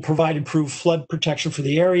 It will provide improved flood protection for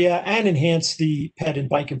the area and enhance the ped and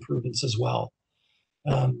bike improvements as well.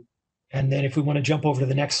 And then if we want to jump over to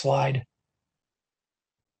the next slide.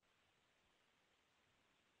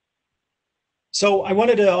 So I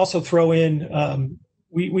wanted to also throw in,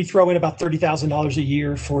 we throw in about $30,000 a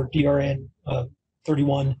year for DRN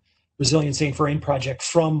 31 Resilient Seine Ferraine project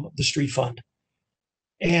from the street fund.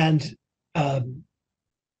 And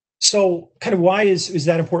so kind of why is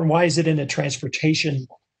that important? Why is it in a transportation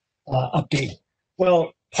update?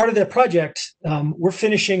 Well, part of that project, we're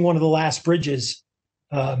finishing one of the last bridges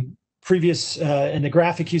previous in the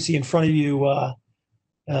graphic you see in front of you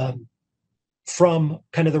from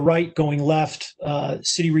kind of the right going left,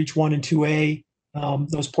 City Reach 1 and 2A,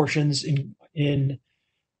 those portions in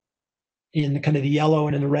the kind of the yellow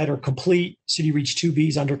and in the red are complete. City Reach 2B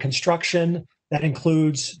is under construction. That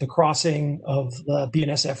includes the crossing of the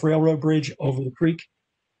BNSF Railroad Bridge over the creek.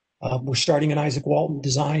 We're starting an Isaac Walton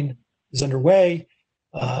design is underway.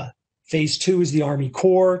 Phase 2 is the Army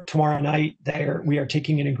Corps. Tomorrow night, we are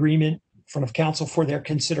taking an agreement in front of council for their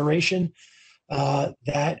consideration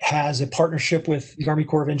that has a partnership with the Army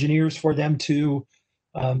Corps of Engineers for them to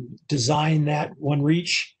design that one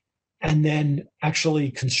reach and then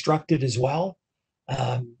actually construct it as well.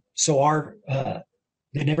 So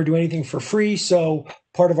they never do anything for free. So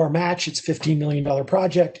part of our match, it's a $15 million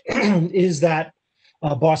project, is that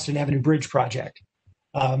Boston Avenue Bridge project.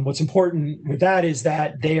 What's important with that is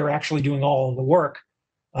that they are actually doing all of the work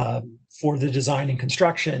for the design and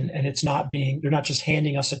construction, and they're not just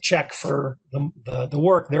handing us a check for the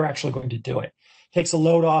work, they're actually going to do it. Takes a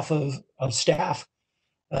load off of staff,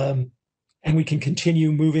 and we can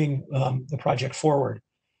continue moving the project forward.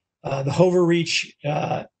 The Hover Reach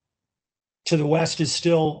to the west is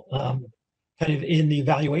still kind of in the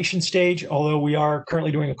evaluation stage, although we are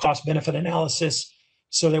currently doing a cost benefit analysis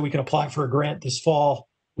so that we can apply for a grant this fall,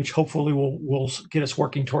 which hopefully will get us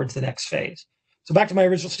working towards the next phase. So back to my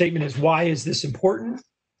original statement is, why is this important?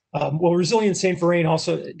 Well, Resilient Seine Ferraine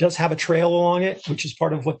also does have a trail along it, which is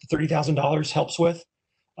part of what the $30,000 helps with.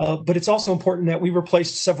 But it's also important that we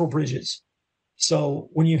replaced several bridges. So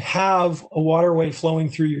when you have a waterway flowing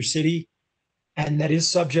through your city and that is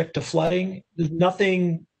subject to flooding,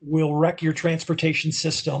 nothing will wreck your transportation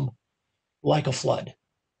system like a flood.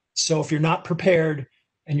 So if you're not prepared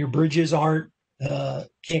and your bridges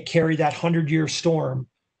can't carry that 100-year storm,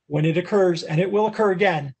 when it occurs, and it will occur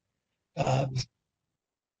again,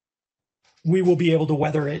 we will be able to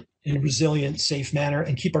weather it in a resilient, safe manner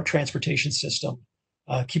and keep our transportation system,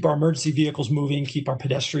 keep our emergency vehicles moving, keep our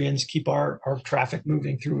pedestrians, keep our traffic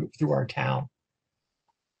moving through our town.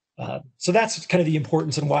 So that's kind of the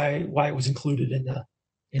importance and why it was included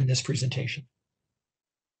in this presentation.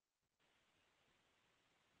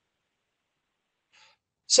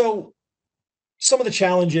 So some of the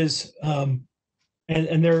challenges,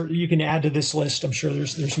 and there you can add to this list. I'm sure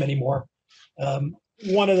there's many more. Some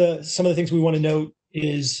of the things we want to note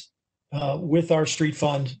is with our street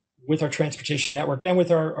fund, with our transportation network, and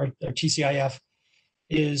with our TCIF,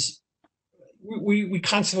 is we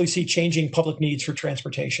constantly see changing public needs for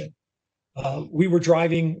transportation. We were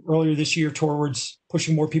driving earlier this year towards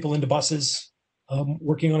pushing more people into buses,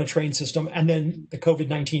 working on a train system, and then the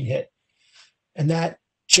COVID-19 hit. And that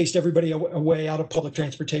chased everybody away out of public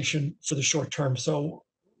transportation for the short term. So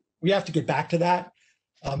we have to get back to that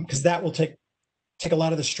because that will take a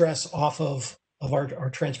lot of the stress off of our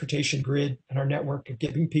transportation grid and our network of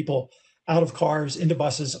getting people out of cars, into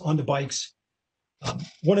buses, onto bikes.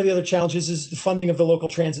 One of the other challenges is the funding of the local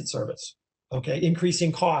transit service. Okay,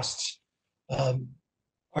 increasing costs.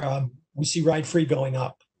 We see ride free going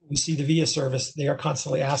up. We see the VIA service, they are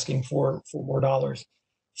constantly asking for more dollars.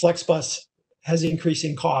 FlexBus has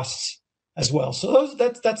increasing costs as well. So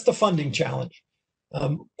that's the funding challenge.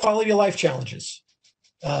 Quality of life challenges,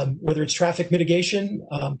 whether it's traffic mitigation,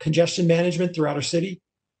 congestion management throughout our city.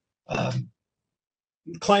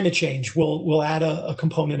 Climate change will add a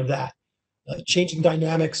component of that. Changing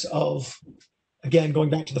dynamics of, again, going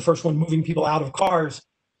back to the first one, moving people out of cars,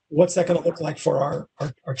 what's that going to look like for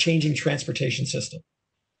our changing transportation system?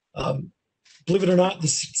 Believe it or not, the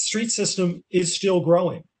street system is still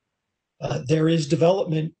growing. There is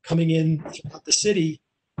development coming in throughout the city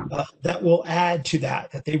that will add to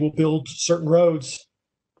that they will build certain roads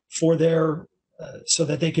for their, so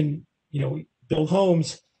that they can, build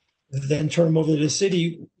homes, then turn them over to the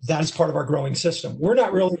city. That is part of our growing system.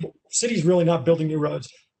 City's really not building new roads,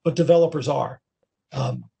 but developers are.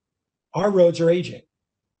 Our roads are aging.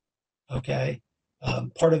 Okay.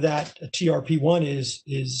 Part of that TRP1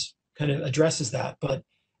 is kind of addresses that, but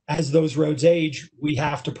as those roads age, we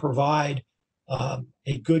have to provide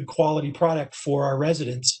a good quality product for our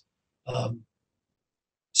residents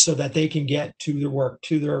so that they can get to their work,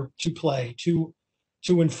 to play, to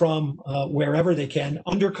and from wherever they can.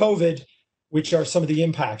 Under COVID, which are some of the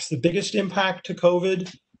impacts. The biggest impact to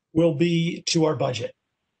COVID will be to our budget.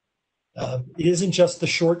 It isn't just the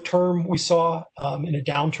short term we saw in a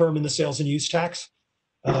downturn in the sales and use tax.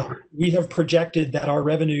 We have projected that our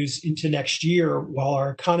revenues into next year, while our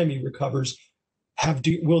economy recovers,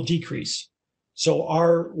 will decrease. So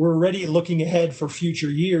we're already looking ahead for future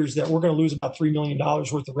years that we're going to lose about $3 million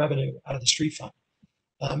worth of revenue out of the street fund.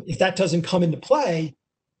 If that doesn't come into play,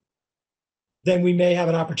 then we may have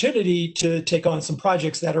an opportunity to take on some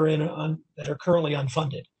projects that are currently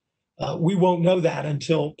unfunded. We won't know that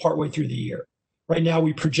until partway through the year. Right now,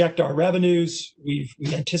 we project our revenues. We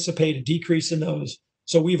anticipate a decrease in those.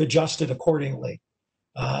 So we've adjusted accordingly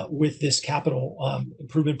with this capital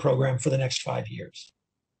improvement program for the next 5 years.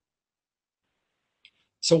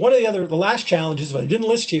 So one of the last challenges, but I didn't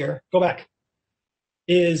list here, go back,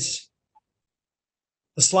 is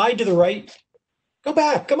the slide to the right. Go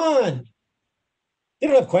back, come on. You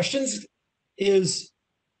don't have questions. Is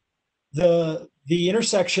the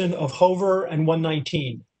intersection of Hover and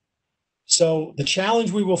 119. So the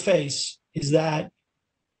challenge we will face is that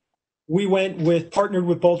we partnered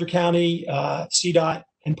with Boulder County, CDOT,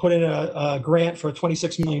 and put in a grant for a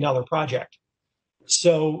 $26 million project.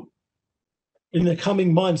 So in the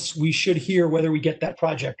coming months, we should hear whether we get that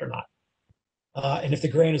project or not. And if the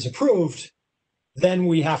grant is approved, then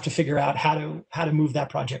we have to figure out how to move that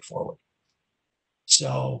project forward.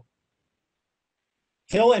 So,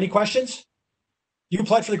 Phil, any questions? You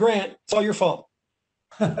applied for the grant. It's all your fault.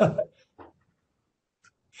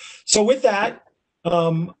 So with that,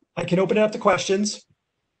 I can open it up to questions.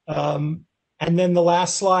 And then the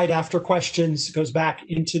last slide after questions goes back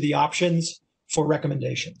into the options for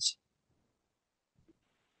recommendations.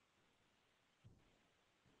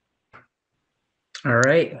 All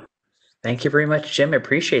right. Thank you very much, Jim. I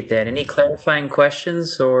appreciate that. Any clarifying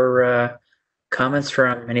questions or comments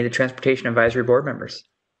from any of the Transportation Advisory Board members?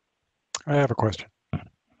 I have a question.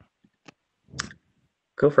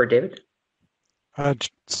 Go for it, David.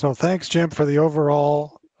 So thanks, Jim, for the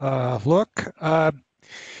overall look.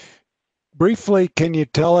 Briefly, can you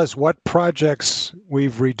tell us what projects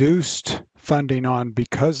we've reduced funding on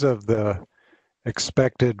because of the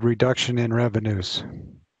expected reduction in revenues?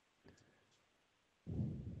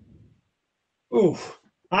 Ooh,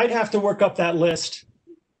 I'd have to work up that list.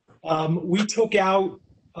 We took out,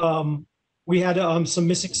 we had some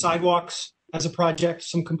missing sidewalks as a project,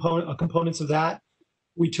 some components of that.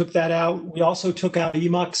 We took that out. We also took out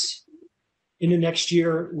EMUX. In the next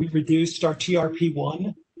year, we reduced our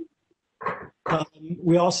TRP1.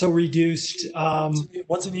 We also reduced.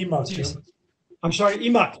 What's an EMUX, Jim? I'm sorry,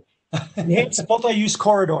 EMUX. Enhanced Multi-Use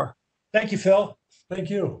Corridor. Thank you, Phil. Thank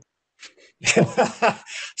you.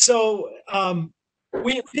 So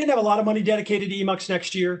we didn't have a lot of money dedicated to EMUX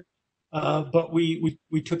next year, but we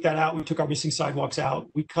took that out. We took our missing sidewalks out.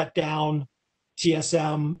 We cut down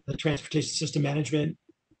TSM, the Transportation System Management.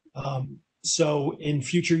 So in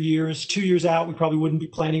future years, 2 years out, we probably wouldn't be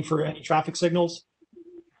planning for any traffic signals.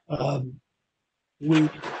 we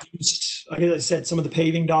used, like I said, some of the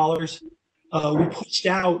paving dollars. We pushed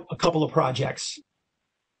out a couple of projects.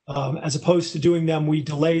 As opposed to doing them, we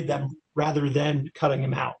delayed them rather than cutting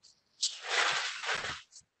them out.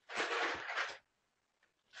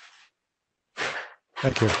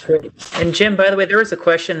 Thank you. Great. And Jim, by the way, there was a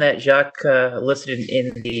question that Jacques listed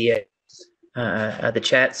in the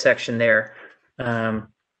chat section there. Do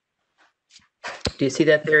you see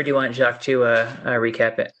that there? Or do you want Jacques to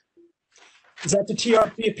recap it? Is that the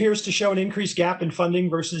TRP appears to show an increased gap in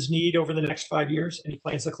funding versus need over the next 5 years? Any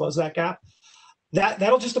plans to close that gap?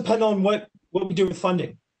 That'll just depend on what we do with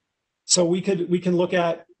funding. So we can look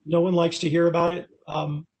at, no one likes to hear about it,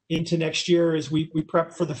 into next year as we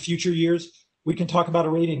prep for the future years. We can talk about a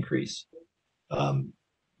rate increase.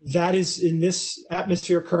 That is, in this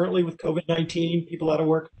atmosphere currently with COVID-19, people out of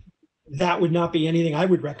work, that would not be anything I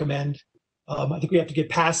would recommend. I think we have to get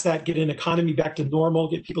past that, get an economy back to normal,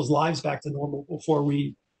 get people's lives back to normal before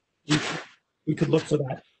we could look for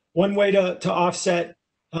that. One way to offset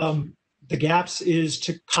the gaps is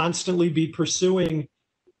to constantly be pursuing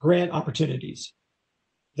grant opportunities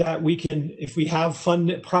that we can, if we have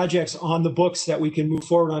fund projects on the books that we can move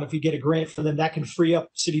forward on, if we get a grant for them, that can free up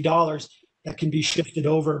city dollars that can be shifted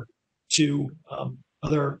over to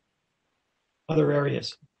other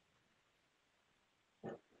areas.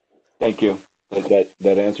 Thank you. That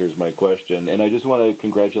answers my question. And I just want to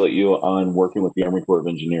congratulate you on working with the Army Corps of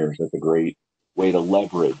Engineers. That's a great way to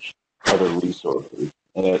leverage other resources.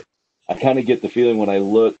 And I kind of get the feeling when I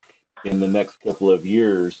look in the next couple of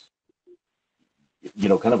years, you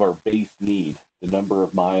know, kind of our base need, the number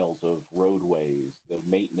of miles of roadways, the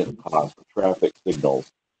maintenance costs, the traffic signals,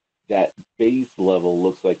 that base level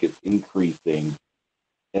looks like it's increasing.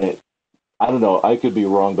 And I don't know, I could be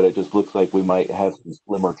wrong, but it just looks like we might have some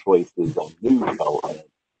slimmer choices on new development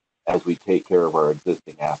as we take care of our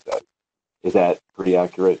existing assets. Is that pretty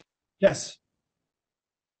accurate? Yes.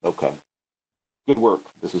 Okay. Good work.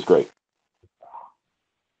 This is great.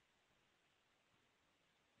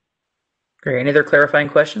 Great. Any other clarifying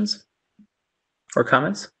questions or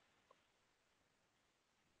comments?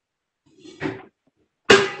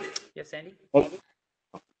 Yes, Andy?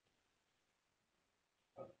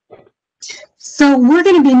 So we're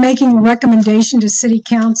going to be making a recommendation to City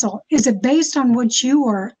Council. Is it based on what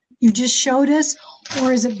you just showed us,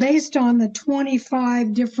 or is it based on the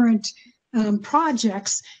 25 different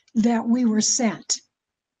projects that we were sent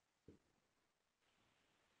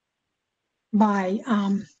by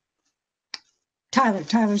Tyler?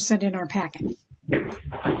 Tyler sent in our packet.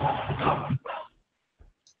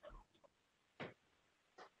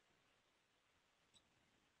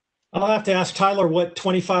 I'll have to ask Tyler what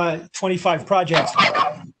 25 projects,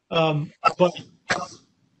 but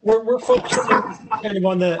we're focusing kind of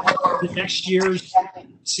on the next year's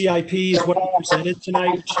CIP is what we presented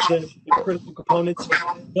tonight, which is the critical components.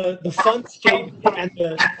 The fund statement and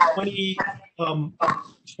the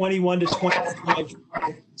 21 to 25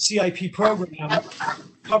 CIP program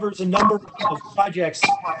covers a number of projects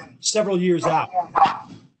several years out.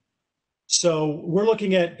 So we're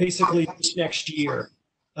looking at basically this next year.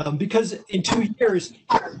 Because in 2 years,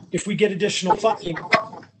 if we get additional funding,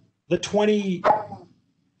 the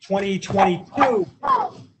 2022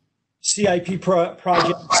 CIP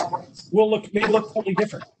projects may look totally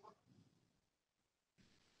different.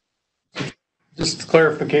 Just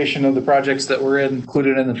clarification of the projects that were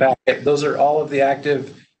included in the packet. Those are all of the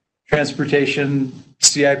active transportation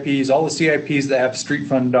CIPs, all the CIPs that have street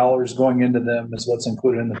fund dollars going into them is what's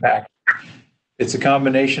included in the packet. It's a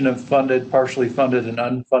combination of funded, partially funded, and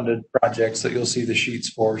unfunded projects that you'll see the sheets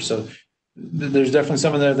for. So there's definitely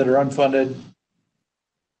some in there that are unfunded.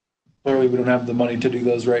 Clearly, we don't have the money to do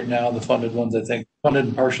those right now. The funded ones, I think, funded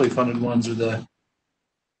and partially funded ones are the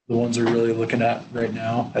ones we're really looking at right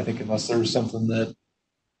now. I think unless there was something that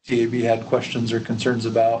TAB had questions or concerns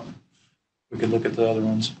about, we could look at the other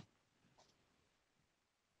ones.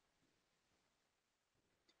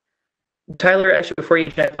 Tyler, actually, before you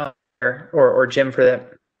jump on, or Jim for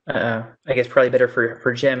that, I guess probably better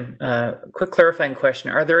for Jim. Quick clarifying question: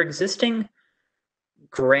 are there existing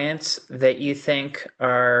grants that you think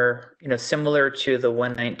are similar to the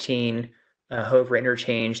 119 Hoover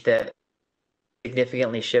interchange that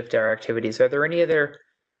significantly shift our activities? Are there any other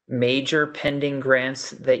major pending grants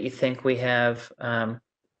that you think we have a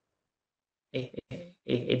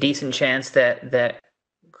decent chance that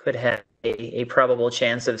could have a probable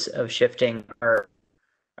chance of shifting our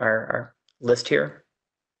list here?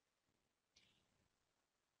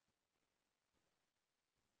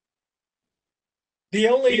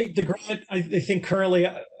 The grant I think currently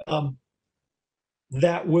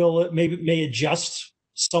that will may adjust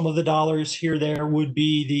some of the dollars here, there would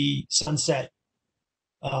be the Sunset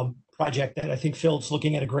project that I think Phil's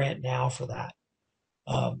looking at a grant now for that.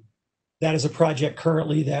 That is a project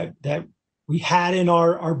currently that we had in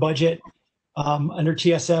our budget under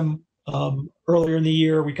TSM earlier in the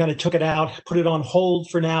year. We kind of took it out, put it on hold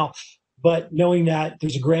for now, but knowing that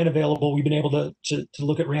there's a grant available, we've been able to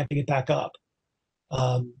look at ramping it back up.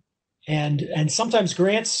 And sometimes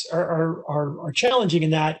grants are challenging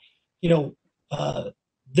in that,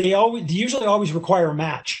 they usually always require a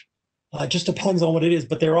match. It just depends on what it is,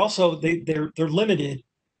 but they're also they're limited.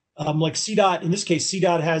 Like CDOT, in this case,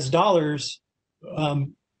 CDOT has dollars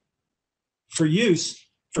for use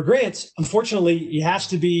for grants. Unfortunately, it has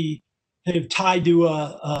to be kind of tied to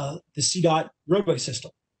the CDOT roadway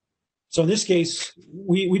system. So in this case,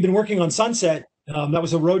 we've been working on Sunset. That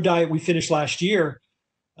was a road diet we finished last year.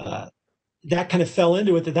 That kind of fell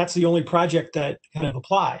into it. That's the only project that kind of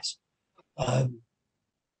applies.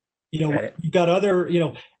 You've got other,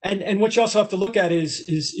 and what you also have to look at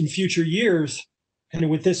is in future years, and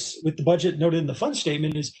with the budget noted in the fund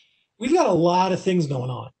statement, is we've got a lot of things going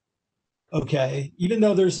on. Okay, even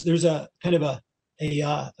though there's a kind of a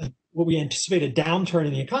what we anticipate a downturn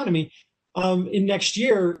in the economy, in next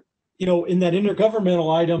year, in that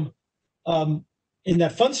intergovernmental item, in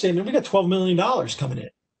that fund statement, we got $12 million coming in.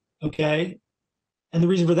 Okay, and the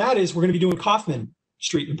reason for that is we're going to be doing Kaufman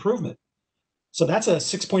Street improvement. So that's a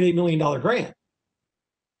 $6.8 million grant.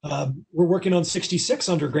 We're working on 66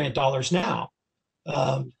 under grant dollars now.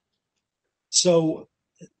 So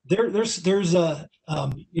there's a,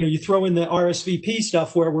 you throw in the RSVP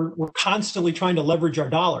stuff where we're constantly trying to leverage our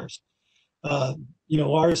dollars.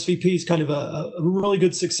 RSVP is kind of a really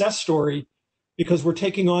good success story because we're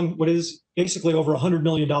taking on what is basically over $100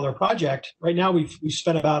 million project. Right now we've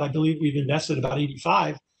spent about, I believe we've invested about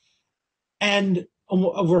 85. And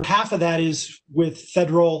over half of that is with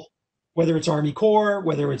federal, whether it's Army Corps,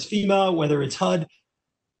 whether it's FEMA, whether it's HUD.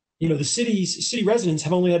 The city residents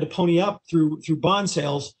have only had to pony up through bond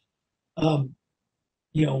sales. I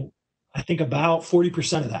think about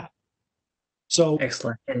 40% of that. So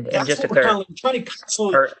excellent. And that's just to what we're clarify,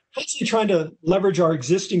 constantly trying to leverage our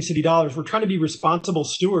existing city dollars. We're trying to be responsible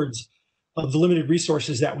stewards of the limited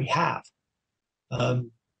resources that we have.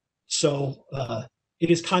 So it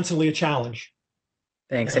is constantly a challenge.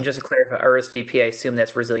 Thanks. And just to clarify, RSVP, I assume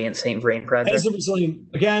that's Resilient St. Vrain Project? That is the Resilient,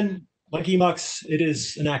 again, like EMUX, it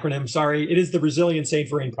is an acronym, sorry. It is the Resilient St.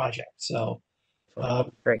 Vrain Project. So,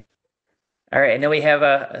 great. All right. I know we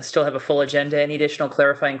have still have a full agenda. Any additional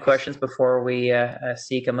clarifying questions before we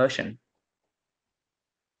seek a motion?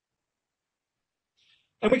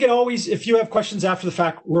 And we can always, if you have questions after the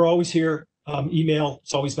fact, we're always here. Email,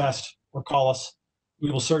 it's always best, or call us.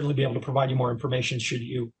 We will certainly be able to provide you more information should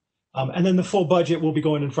you. And then the full budget will be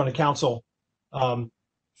going in front of council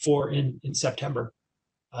in September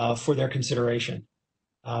for their consideration.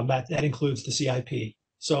 That includes the CIP.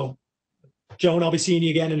 So, Joan, I'll be seeing you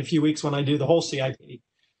again in a few weeks when I do the whole CIP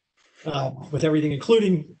with everything,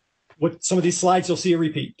 including what some of these slides you'll see a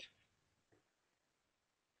repeat.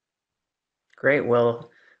 Great.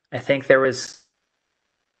 Well, I think there was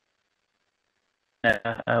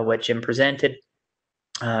what Jim presented.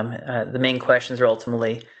 The main questions are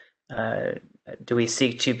ultimately, do we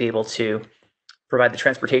seek to be able to provide the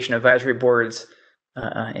Transportation Advisory Board's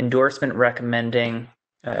endorsement recommending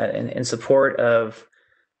in support of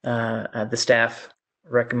the staff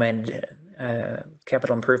recommended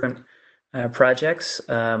capital improvement projects,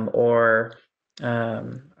 or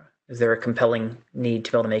is there a compelling need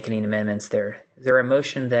to be able to make any amendments there? Is there a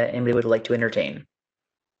motion that anybody would like to entertain?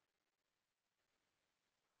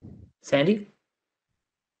 Sandy?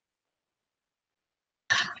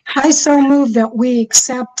 I so move that we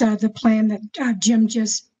accept the plan that Jim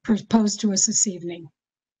just proposed to us this evening,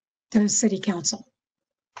 to the City Council.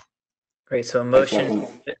 Great. So a motion.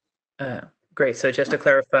 Great. So just to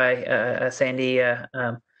clarify, Sandy,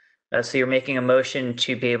 so you're making a motion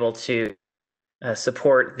to be able to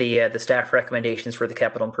support the staff recommendations for the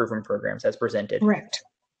capital improvement programs as presented. Correct.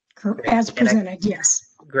 As presented,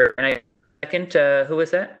 yes. Great. And I second. Who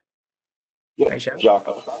was that? Yeah, Jacques.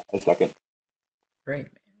 A second. Great.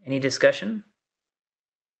 Any discussion?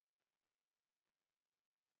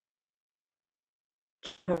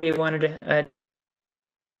 You wanted to add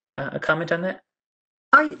a comment on that?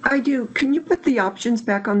 I do. Can you put the options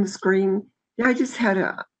back on the screen? Yeah, I just had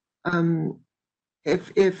a,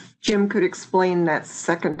 if Jim could explain that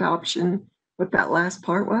second option, what that last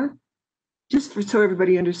part was, just so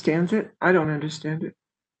everybody understands it. I don't understand it.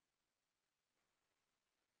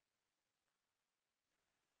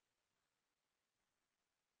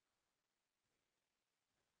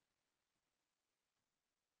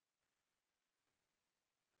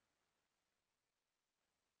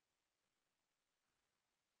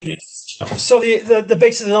 So the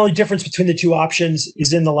basis, the only difference between the two options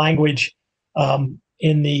is in the language.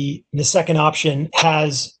 In the second option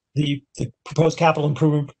has the proposed capital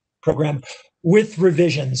improvement program with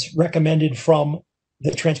revisions recommended from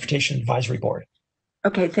the Transportation Advisory Board.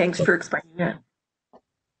 Okay, thanks for explaining that.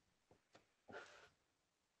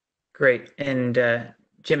 Great. And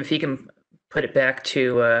Jim, if you can put it back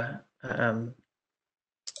to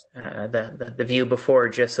the view before,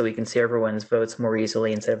 just so we can see everyone's votes more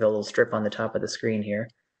easily instead of a little strip on the top of the screen here.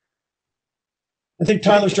 I think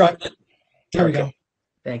Tyler's driving it. There we go.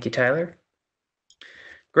 Thank you, Tyler.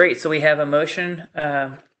 Great. So we have a motion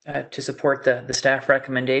to support the staff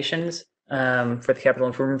recommendations for the capital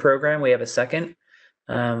improvement program. We have a second.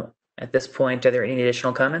 At this point, are there any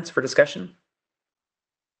additional comments for discussion?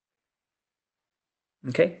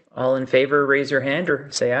 Okay. All in favor, raise your hand or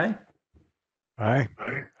say aye. Aye.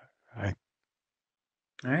 Aye.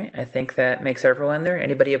 All right. I think that makes everyone there.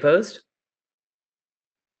 Anybody opposed?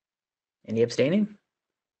 Any abstaining?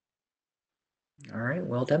 All right.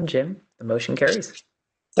 Well done, Jim. The motion carries.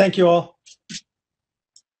 Thank you all.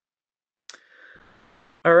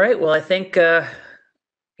 All right. Well, I think,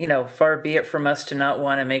 far be it from us to not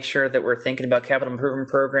want to make sure that we're thinking about capital improvement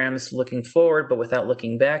programs looking forward, but without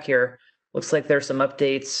looking back here, looks like there's some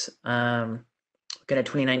updates looking at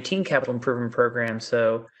 2019 capital improvement program.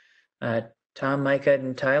 So Tom, Micah,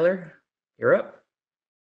 and Tyler, you're up.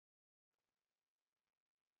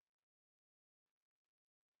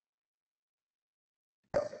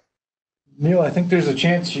 Neil, I think there's a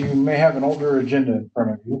chance you may have an older agenda in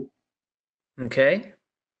front of you. Okay.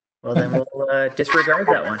 Well, then we'll disregard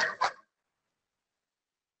that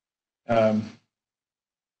one.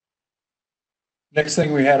 Next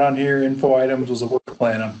thing we had on here, info items, was a work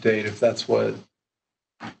plan update, if that's what.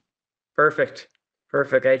 Perfect.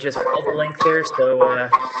 Perfect. I just pulled the link there, so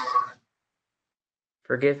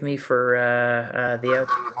forgive me for the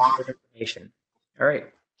outdated information. All right.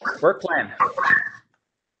 Work plan.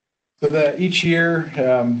 So each year,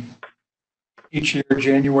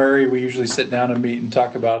 January, we usually sit down and meet and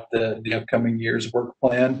talk about the upcoming year's work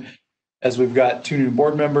plan. As we've got 2 new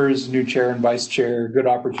board members, new chair and vice chair, good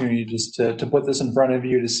opportunity just to put this in front of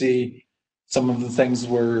you to see some of the things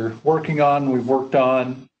we're working on, we've worked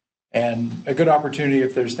on, and a good opportunity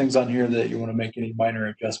if there's things on here that you want to make any minor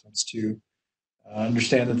adjustments to.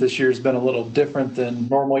 Understand that this year's been a little different than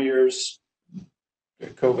normal years.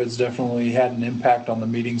 COVID's definitely had an impact on the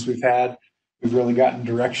meetings we've had. We've really gotten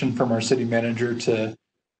direction from our city manager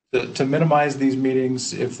to minimize these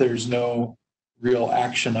meetings if there's no real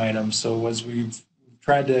action items. So as we've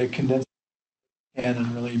tried to condense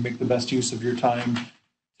and really make the best use of your time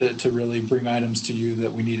to really bring items to you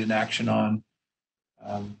that we need an action on.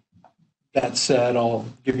 That said, I'll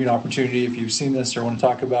give you an opportunity if you've seen this or want to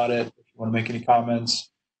talk about it, if you want to make any comments.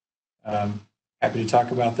 Happy to talk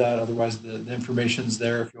about that. Otherwise, the information's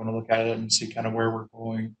there if you want to look at it and see kind of where we're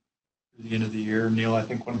going through the end of the year. Neil, I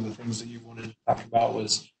think one of the things that you wanted to talk about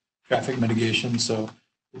was traffic mitigation. So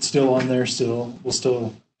it's still on there. We'll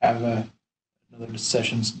still have another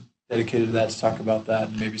sessions dedicated to that to talk about that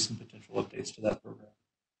and maybe some potential updates to that program.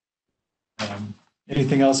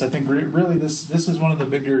 Anything else? I think really this is one of the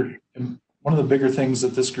bigger things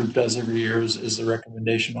that this group does every year is the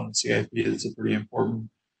recommendation on the CIP. It's a pretty important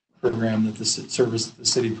program that the service that the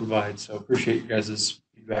city provides. So appreciate you guys'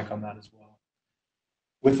 feedback on that as well.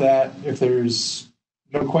 With that, if there's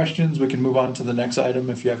no questions, we can move on to the next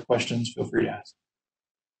item. If you have questions, feel free to ask.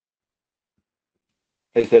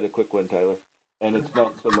 I said a quick one, Tyler, and it's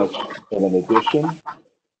not so much of an addition.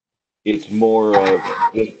 It's more of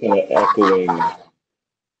just kind of echoing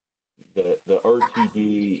the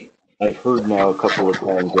RTD. I've heard now a couple of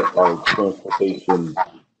times that our transportation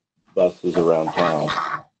buses around town.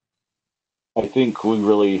 I think we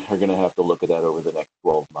really are going to have to look at that over the next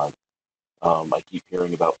 12 months. I keep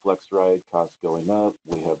hearing about Flex Ride, costs going up.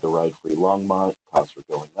 We have the Ride Free Longmont, costs are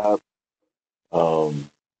going up.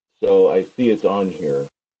 So I see it's on here,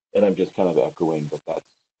 and I'm just kind of echoing that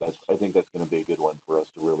I think that's going to be a good one for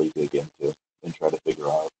us to really dig into and try to figure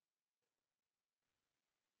out.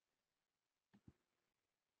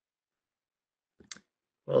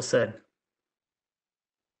 Well said.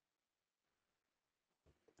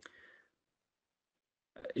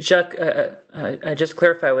 Jacques, just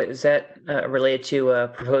clarify, is that related to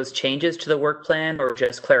proposed changes to the work plan or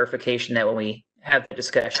just clarification that when we have the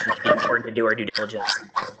discussion, it's important to do our due diligence?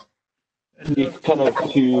 It's kind of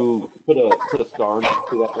to put a star next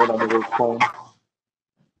to that one on the work plan.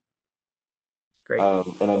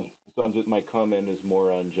 Great. My comment is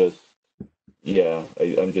more on just,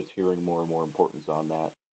 I'm just hearing more and more importance on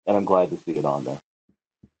that, and I'm glad to see it on there.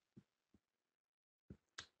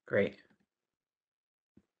 Great.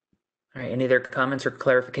 All right, any other comments or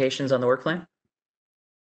clarifications on the work plan?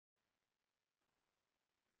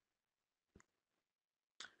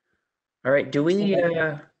 All right, do we need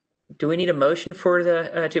a motion for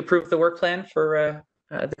the to approve the work plan for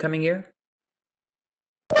the coming year?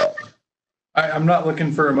 I'm not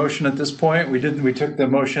looking for a motion at this point. We took the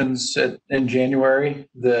motions in January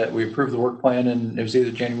that we approved the work plan, and it was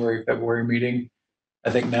either January or February meeting. I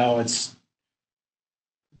think now it's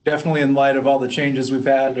definitely, in light of all the changes we've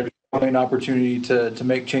had, there's probably an opportunity to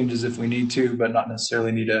make changes if we need to, but not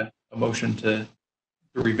necessarily need a motion to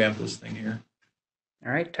revamp this thing here.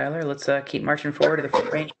 All right, Tyler, let's keep marching forward to the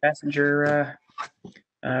front range passenger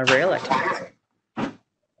rail activities.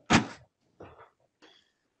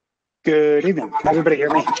 Good evening. Can everybody hear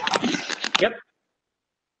me? Yep.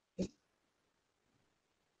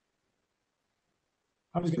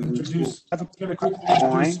 I was going to quickly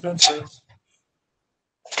introduce Spencer.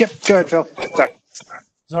 Yep, go ahead, Phil.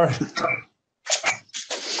 Sorry.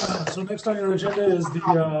 So next on your agenda is the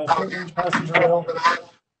front range passenger rail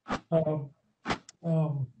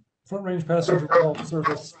front range passenger rail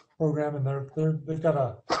service program, and they've got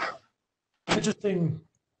a interesting.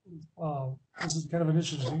 This is kind of an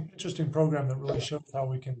interesting program that really shows how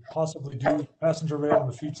we can possibly do passenger rail in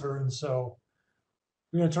the future. And so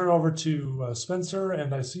we're going to turn it over to Spencer,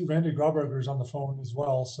 and I see Randy Grauberger is on the phone as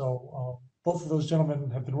well. So both of those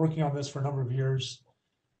gentlemen have been working on this for a number of years,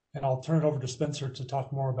 and I'll turn it over to Spencer to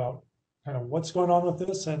talk more about kind of what's going on with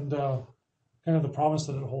this and kind of the promise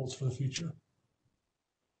that it holds for the future.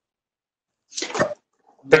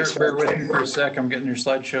 Bear with me for a sec. I'm getting your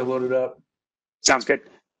slideshow loaded up. Sounds good.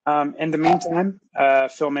 In the meantime,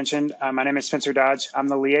 Phil mentioned, my name is Spencer Dodge. I'm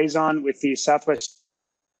the liaison with the Southwest.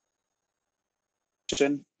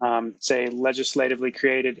 It's a legislatively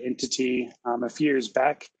created entity a few years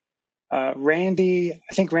back. I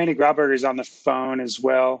think Randy Grauberger is on the phone as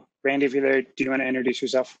well. Randy, if you're there, do you want to introduce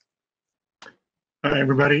yourself? Hi,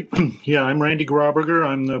 everybody. Yeah, I'm Randy Grauberger.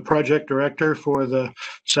 I'm the project director for the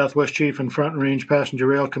Southwest Chief and Front Range Passenger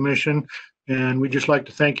Rail Commission. And we'd just like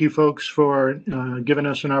to thank you folks for giving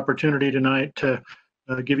us an opportunity tonight to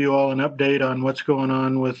give you all an update on what's going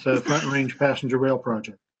on with the Front Range Passenger Rail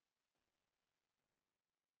Project.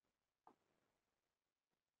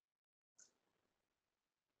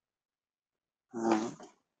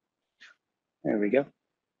 There we go.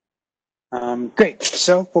 Great.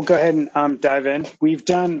 So we'll go ahead and dive in. We've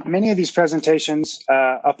done many of these presentations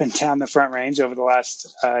up and down the Front Range over the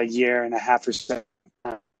last year and a half or so.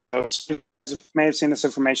 You may have seen this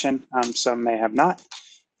information, some may have not.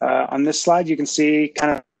 On this slide, you can see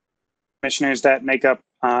kind of commissioners that make up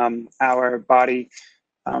our body.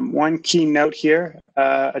 One key note here,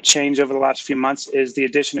 a change over the last few months, is the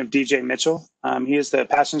addition of DJ Mitchell. He is the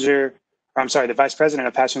Vice President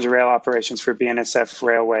of Passenger Rail Operations for BNSF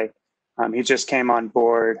Railway. He just came on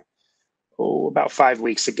board about 5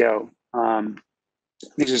 weeks ago.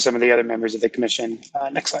 These are some of the other members of the commission.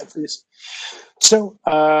 Next slide, please. So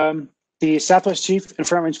the Southwest Chief and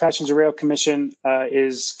Front Range Passenger Rail Commission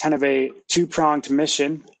is kind of a two-pronged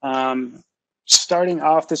mission. Starting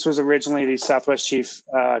off, this was originally the Southwest Chief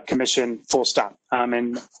Commission full stop.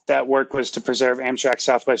 And that work was to preserve Amtrak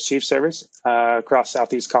Southwest Chief service across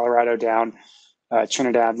Southeast Colorado down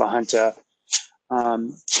Trinidad, La Junta. A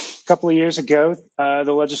couple of years ago,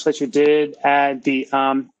 the legislature did add the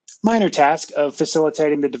minor task of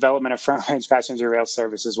facilitating the development of front range passenger rail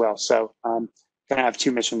service as well. So going to have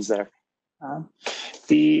two missions there.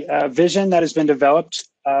 The vision that has been developed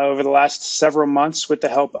over the last several months with the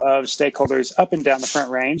help of stakeholders up and down the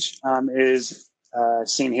Front Range is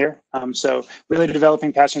seen here. So really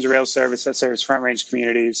developing passenger rail service that serves Front Range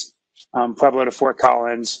communities, Pueblo to Fort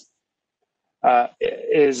Collins,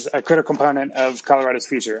 is a critical component of Colorado's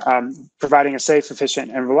future, providing a safe,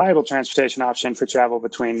 efficient, and reliable transportation option for travel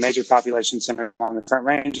between major population centers along the Front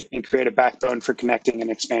Range and create a backbone for connecting and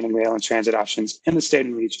expanding rail and transit options in the state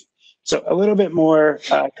and region. So a little bit more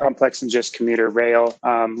complex than just commuter rail,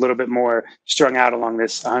 a little bit more strung out along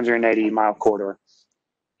this 180-mile corridor.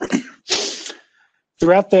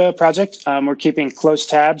 Throughout the project, we're keeping close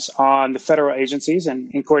tabs on the federal agencies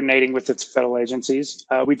and in coordinating with its federal agencies.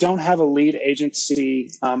 We don't have a lead agency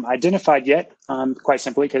identified yet, quite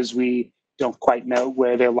simply because we don't quite know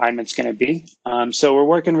where the alignment's going to be. So we're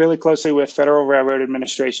working really closely with Federal Railroad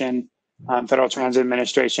Administration, Federal Transit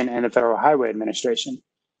Administration, and the Federal Highway Administration.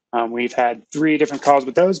 We've had 3 different calls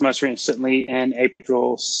with those, most recently in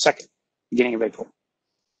April 2nd, beginning of April.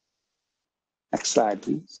 Next slide,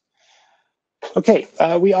 please. Okay,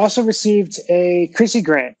 we also received a CRISI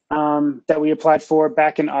grant that we applied for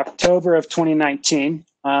back in October of 2019.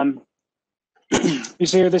 You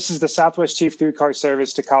see here, this is the Southwest Chief through car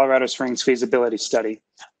service to Colorado Springs feasibility study.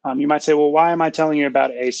 You might say, well, why am I telling you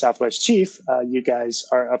about a Southwest Chief? You guys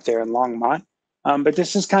are up there in Longmont. But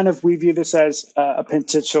this is kind of, we view this as a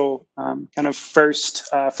potential kind of first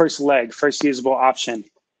usable option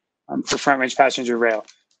for front range passenger rail.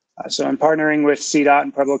 So in partnering with CDOT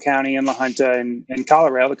and Pueblo County and La Junta and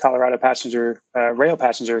Colorado, the Colorado Rail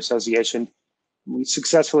Passenger Association, we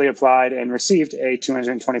successfully applied and received a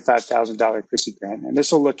 $225,000 CRISI grant. And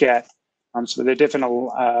this will look at so the different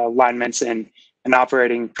alignments and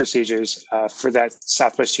operating procedures for that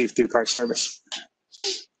Southwest Chief through car service.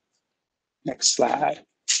 Next slide.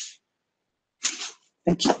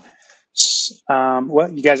 Thank you.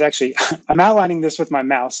 Well, you guys actually, I'm outlining this with my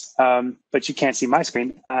mouse, but you can't see my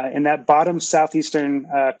screen. In that bottom southeastern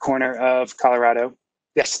corner of Colorado,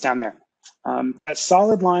 yes, down there. That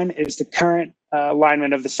solid line is the current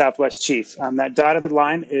alignment of the Southwest Chief. That dotted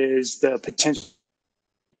line is the potential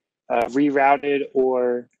rerouted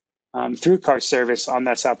or through car service on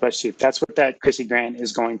that Southwest Chief. That's what that CRISI grant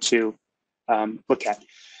is going to look at.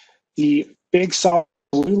 The big solid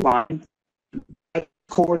blue line,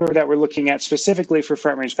 corridor that we're looking at specifically for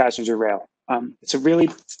front range passenger rail. It's a really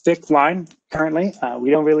thick line currently. We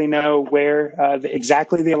don't really know where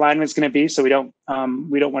exactly the alignment is going to be, so we don't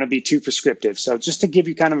want to be too prescriptive. So just to give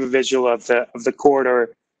you kind of a visual of the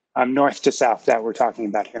corridor north to south that we're talking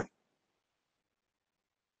about here.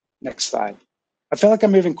 Next slide. I feel like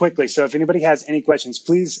I'm moving quickly, so if anybody has any questions,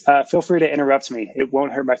 please feel free to interrupt me. It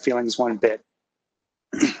won't hurt my feelings one bit.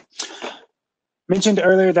 Mentioned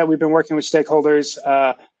earlier that we've been working with stakeholders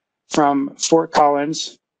from Fort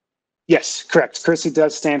Collins. Yes, correct. CRISI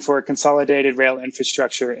does stand for Consolidated Rail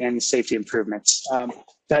Infrastructure and Safety Improvements.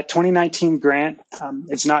 That 2019 grant,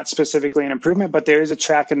 it's not specifically an improvement, but there is a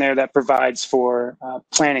track in there that provides for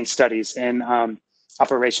planning studies and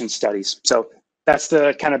operation studies. So that's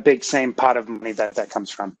the kind of big same pot of money that comes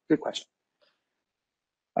from. Good question.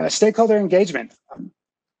 Stakeholder engagement.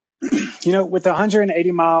 You know, with the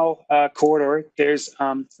 180-mile corridor, there's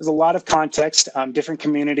a lot of context, different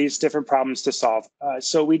communities, different problems to solve.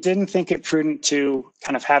 So we didn't think it prudent to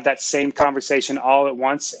kind of have that same conversation all at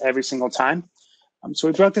once every single time. So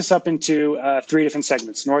we broke this up into 3 different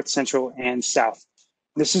segments, north, central, and south.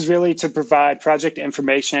 This is really to provide project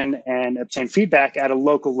information and obtain feedback at a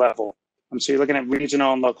local level. So you're looking at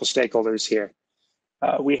regional and local stakeholders here.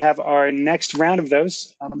 We have our next round of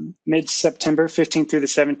those mid-September, 15th through the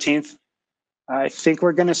 17th. I think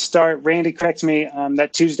we're going to start, Randy, correct me,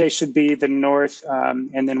 that Tuesday should be the north,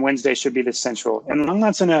 and then Wednesday should be the central. And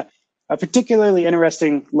Longmont's in a particularly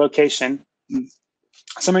interesting location.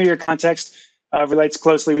 Some of your context relates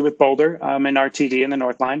closely with Boulder and RTD in the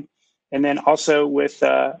North Line, and then also with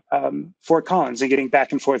Fort Collins and getting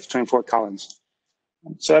back and forth between Fort Collins.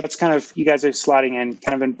 So that's kind of, you guys are slotting in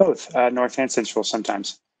kind of in both north and central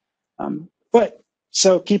sometimes.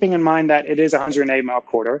 So keeping in mind that it is a 108-mile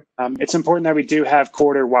corridor, it's important that we do have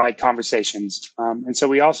corridor-wide conversations. And so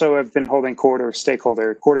we also have been holding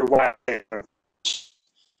corridor-wide.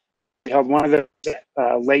 We held one of the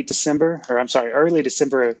early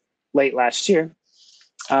December, late last year.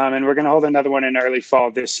 And we're going to hold another one in early fall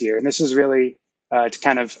this year. And this is really to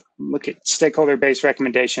kind of look at stakeholder-based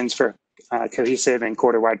recommendations for cohesive and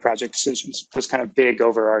corridor-wide project decisions. Those kind of big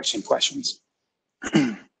overarching questions.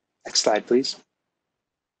 Next slide, please.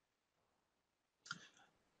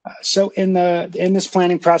 So in this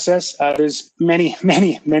planning process, there's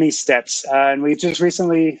many steps, and we've just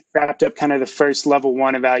recently wrapped up kind of the first level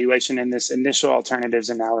 1 evaluation in this initial alternatives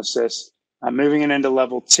analysis, moving it into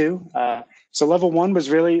level 2. So level 1 was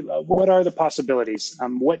really what are the possibilities?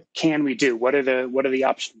 What can we do? What are the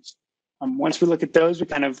options? Once we look at those, we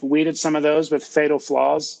kind of weeded some of those with fatal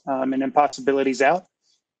flaws and impossibilities out,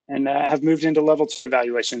 and have moved into level 2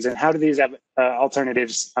 evaluations. And how do these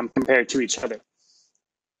alternatives compare to each other?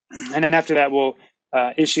 And then after that, we'll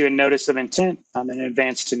issue a notice of intent and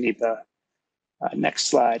advance to NEPA. Next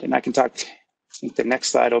slide, and I can talk. I think the next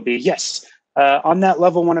slide will be yes. On that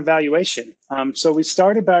level 1 evaluation. So we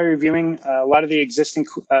started by reviewing a lot of the existing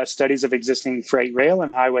studies of existing freight rail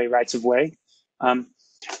and highway rights of way.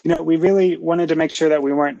 We really wanted to make sure that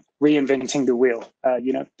we weren't reinventing the wheel.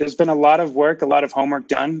 There's been a lot of work, a lot of homework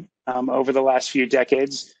done over the last few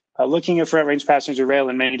decades, looking at front range passenger rail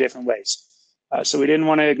in many different ways. So we didn't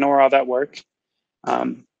want to ignore all that work.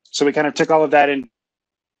 So we kind of took all of that and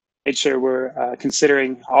made sure we're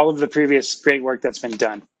considering all of the previous great work that's been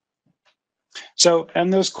done. So in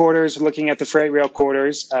those corridors, looking at the freight rail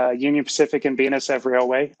corridors, Union Pacific and BNSF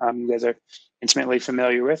Railway, you guys are intimately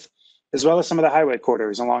familiar with, as well as some of the highway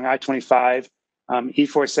corridors along I-25,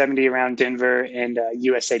 E-470 around Denver, and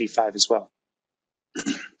US 85 as well.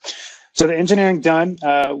 So the engineering done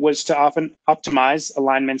was to often optimize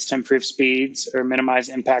alignments to improve speeds or minimize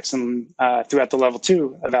impacts throughout the level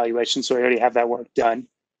 2 evaluation. So we already have that work done.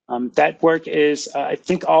 That work is, I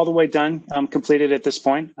think, all the way done, completed at this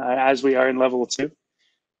point, as we are in level 2.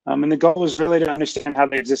 And the goal was really to understand how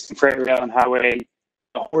the existing freight rail and highway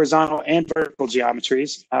horizontal and vertical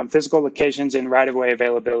geometries, physical locations, and right-of-way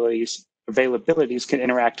availabilities can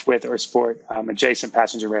interact with or support adjacent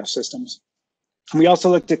passenger rail systems. We also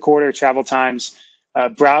looked at corridor travel times,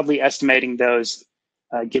 broadly estimating those,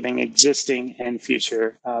 giving existing and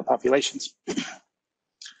future populations.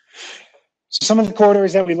 So some of the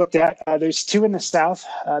corridors that we looked at, there's 2 in the south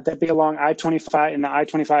that be along I-25 in the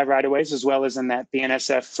I-25 right-of-ways, as well as in that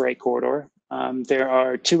BNSF freight corridor. There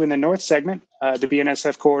are 2 in the north segment, the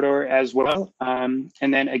BNSF corridor as well, and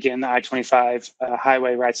then again the I-25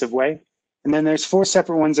 highway rights-of-way. And then there's 4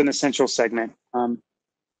 separate ones in the central segment.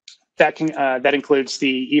 That includes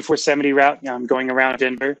the E470 route going around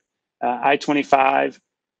Denver, I-25,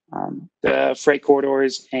 the freight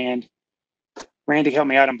corridors, and Randy, help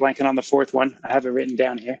me out. I'm blanking on the 4th one. I have it written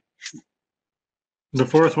down here. The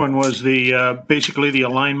 4th one was the basically the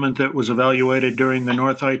alignment that was evaluated during the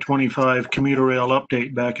North I-25 commuter rail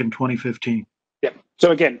update back in 2015. Yep.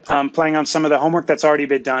 So again, playing on some of the homework that's already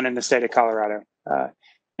been done in the state of Colorado.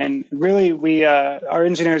 And really, our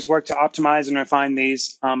engineers work to optimize and refine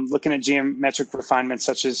these, looking at geometric refinements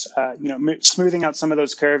such as smoothing out some of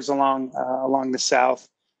those curves along the south.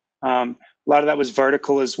 A lot of that was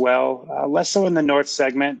vertical as well, less so in the north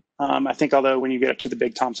segment. I think, although when you get up to the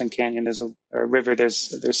Big Thompson Canyon, there's a river,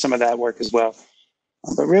 there's some of that work as well.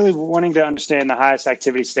 But really wanting to understand the highest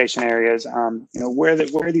activity station areas, where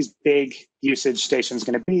are these big usage stations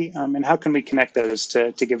going to be, and how can we connect those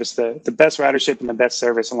to give us the best ridership and the best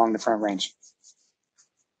service along the Front Range.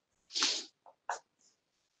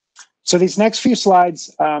 So these next few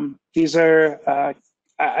slides, these are,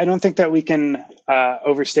 I don't think that we can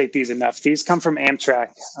overstate these enough. These come from Amtrak.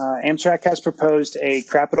 Amtrak has proposed a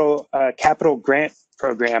capital grant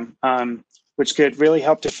program, which could really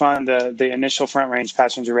help to fund the initial Front Range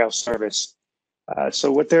passenger rail service.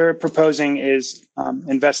 So what they're proposing is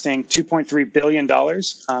investing $2.3 billion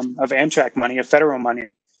of Amtrak money, of federal money,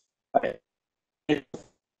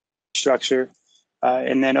 structure.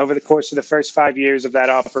 And then over the course of the first 5 years of that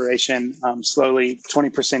operation, slowly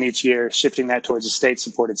 20% each year, shifting that towards a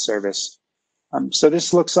state-supported service. So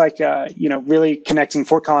this looks like, really connecting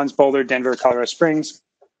Fort Collins, Boulder, Denver, Colorado Springs,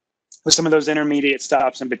 with some of those intermediate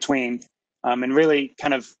stops in between, and really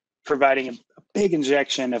kind of providing a big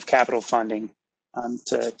injection of capital funding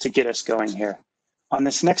to get us going here. On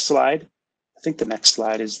this next slide, I think the next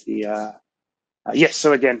slide is the, yes,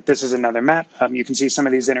 so again, this is another map. You can see some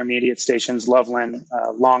of these intermediate stations: Loveland,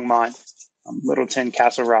 Longmont, Littleton,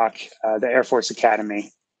 Castle Rock, the Air Force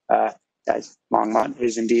Academy. Guys, Longmont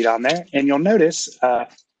is indeed on there. And you'll notice,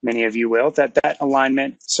 many of you will, that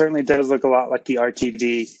alignment certainly does look a lot like the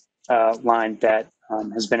RTD line that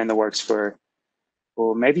has been in the works for,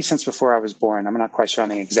 well, maybe since before I was born. I'm not quite sure on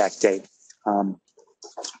the exact date.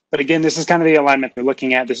 But again, this is kind of the alignment we're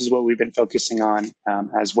looking at. This is what we've been focusing on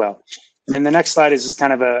as well. And then the next slide is just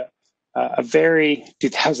kind of a very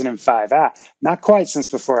 2005, not quite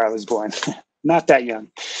since before I was born, not that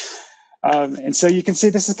young. And so you can see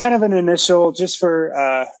this is kind of an initial, just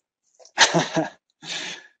for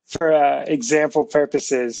example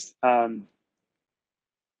purposes,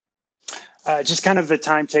 just kind of the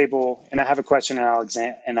timetable. And I have a question,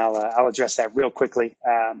 and I'll address that real quickly.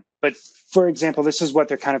 But for example, this is what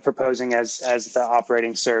they're kind of proposing as the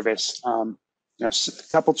operating service. A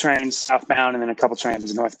couple trains southbound and then a couple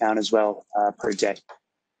trains northbound as well per day.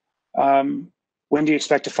 When do you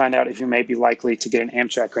expect to find out if you may be likely to get an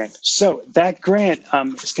Amtrak grant? So that grant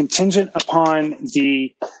is contingent upon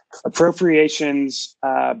the appropriations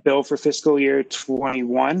bill for fiscal year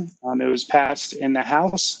 21. It was passed in the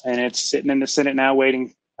House and it's sitting in the Senate now,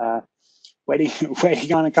 waiting on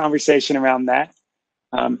a conversation around that.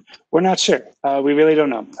 We're not sure. We really don't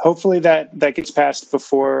know. Hopefully that gets passed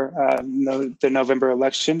before the November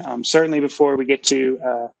election. Certainly before we get too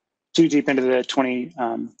deep into the 20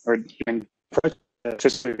 or even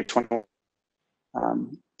fiscal year 21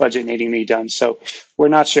 budget needing to be done. So we're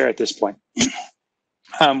not sure at this point.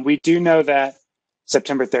 We do know that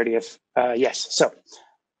September 30th. Yes. So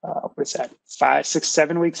what is that? 5, 6,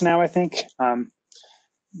 7 weeks now, I think.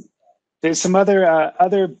 There's some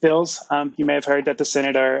other bills you may have heard that the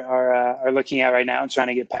Senate are looking at right now and trying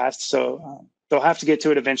to get passed. So they'll have to get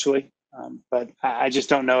to it eventually. But I just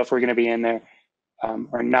don't know if we're going to be in there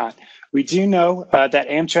or not. We do know that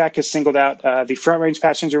Amtrak has singled out the Front Range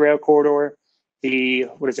Passenger Rail Corridor, the,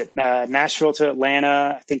 Nashville to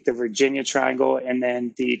Atlanta, I think the Virginia Triangle, and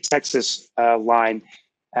then the Texas line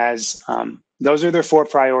as those are their 4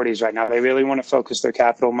 priorities right now. They really want to focus their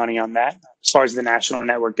capital money on that as far as the national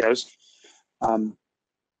network goes.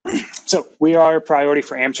 So we are a priority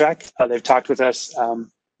for Amtrak. They've talked with us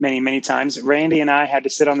many, many times. Randy and I had to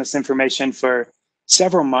sit on this information for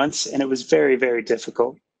several months, and it was very, very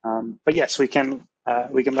difficult. But yes, we can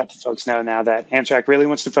let the folks know now that Amtrak really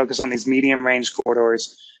wants to focus on these medium range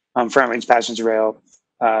corridors, front range passenger rail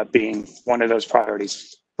being one of those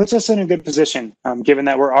priorities. Puts us in a good position, given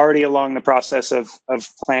that we're already along the process of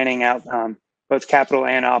planning out both capital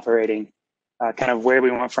and operating, kind of where we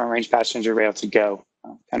want front range passenger rail to go,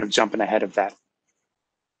 kind of jumping ahead of that.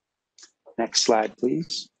 Next slide,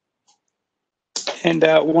 please. And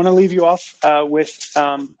want to leave you off with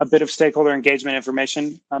a bit of stakeholder engagement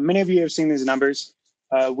information. Many of you have seen these numbers.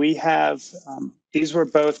 We have, these were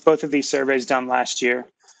both of these surveys done last year.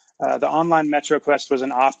 The online MetroQuest was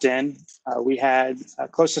an opt-in. We had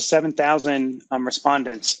close to 7,000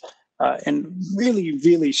 respondents and really,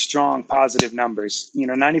 really strong positive numbers.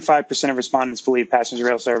 95% of respondents believe passenger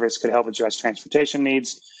rail service could help address transportation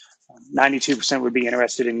needs. 92% would be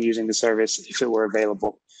interested in using the service if it were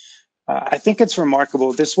available. I think it's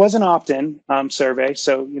remarkable. This was an opt-in survey,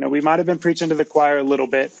 so we might have been preaching to the choir a little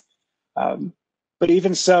bit. But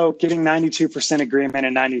even so, getting 92% agreement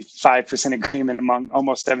and 95% agreement among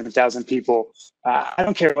almost 7,000 people, I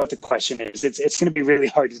don't care what the question is. It's going to be really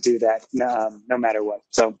hard to do that, no matter what.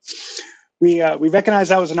 So we recognize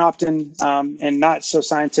that was an opt-in and not so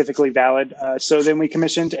scientifically valid. So then we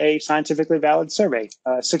commissioned a scientifically valid survey.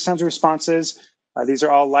 600 responses. These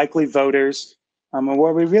are all likely voters. And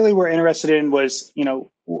what we really were interested in was,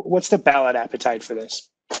 what's the ballot appetite for this?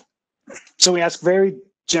 So we asked very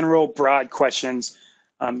general, broad questions.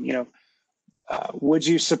 Would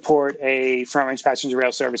you support a front range passenger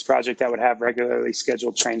rail service project that would have regularly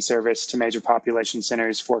scheduled train service to major population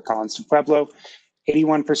centers, Fort Collins to Pueblo?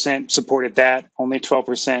 81% supported that. Only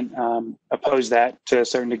 12% opposed that to a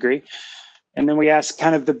certain degree. And then we asked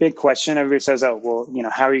kind of the big question. Everybody says, oh, well,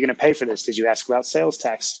 how are you going to pay for this? Did you ask about sales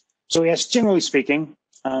tax? So we asked, generally speaking,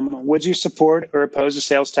 would you support or oppose a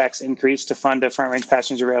sales tax increase to fund a front range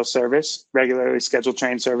passenger rail service, regularly scheduled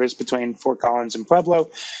train service between Fort Collins and Pueblo,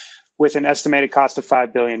 with an estimated cost of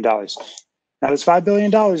 $5 billion? Now, this $5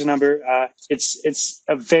 billion number, it's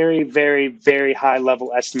a very, very, very high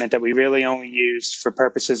level estimate that we really only use for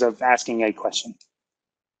purposes of asking a question.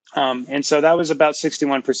 And so that was about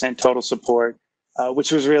 61% total support,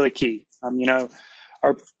 which was really key.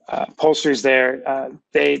 Our pollsters there,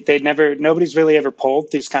 nobody's really ever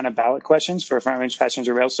polled these kind of ballot questions for a front range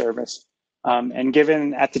passenger rail service. And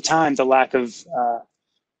given at the time the lack of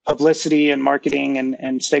publicity and marketing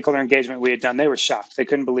and stakeholder engagement we had done, they were shocked. They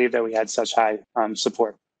couldn't believe that we had such high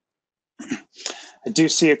support. I do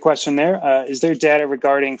see a question there. Is there data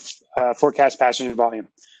regarding forecast passenger volume?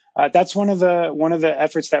 That's one of the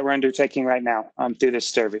efforts that we're undertaking right now through this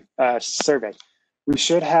survey. We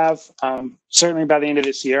should have, certainly by the end of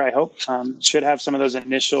this year, I hope, should have some of those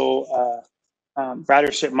initial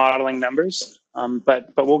ridership modeling numbers,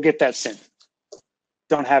 but we'll get that soon.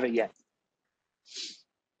 Don't have it yet.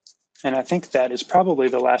 And I think that is probably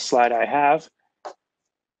the last slide I have.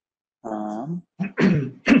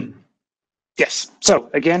 Yes,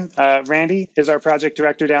 so again, Randy is our project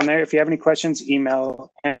director down there. If you have any questions,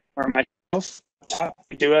 email him or myself.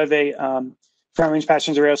 We do have a front range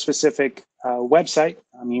passenger rail specific website.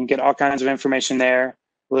 You can get all kinds of information there,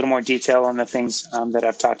 a little more detail on the things that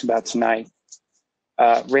I've talked about tonight.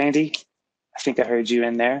 Randy, I think I heard you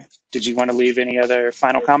in there. Did you want to leave any other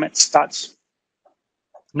final comments, thoughts?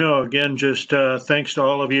 No, again, just thanks to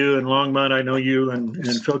all of you in Longmont. I know you and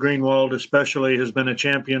Phil Greenwald especially has been a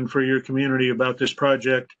champion for your community about this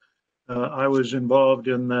project. I was involved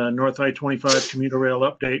in the North I-25 commuter rail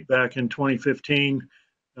update back in 2015.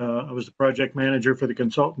 I was the project manager for the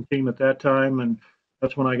consultant team at that time, and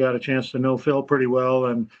that's when I got a chance to know Phil pretty well.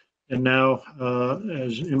 And now,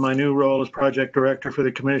 as in my new role as project director for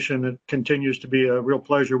the commission, it continues to be a real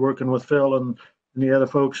pleasure working with Phil and the other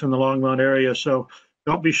folks in the Longmont area. So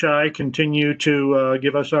don't be shy. Continue to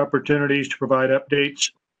give us opportunities to provide updates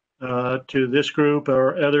to this group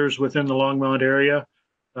or others within the Longmont area.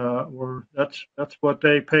 That's what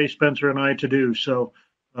they pay Spencer and I to do. So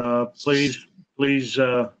please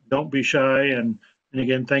don't be shy. And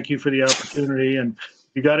again, thank you for the opportunity. And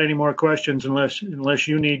if you got any more questions, unless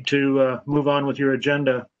you need to move on with your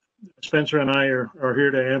agenda, Spencer and I are here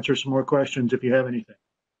to answer some more questions if you have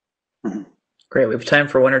anything. Great. We have time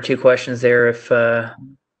for one or two questions there if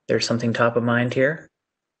there's something top of mind here.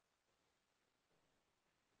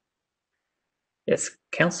 Yes,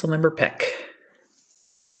 Councilmember Peck.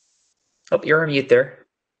 Oh, you're on mute there.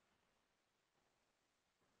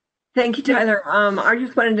 Thank you, Tyler. I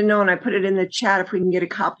just wanted to know, and I put it in the chat, if we can get a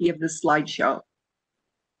copy of the slideshow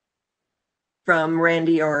from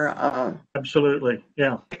Randy or. Absolutely,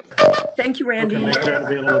 yeah. Thank you, We Randy. can make that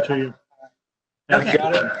available to you. Okay.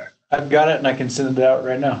 I've got it, and I can send it out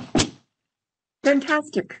right now.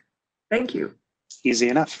 Fantastic. Thank you. Easy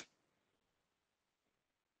enough.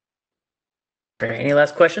 All right, any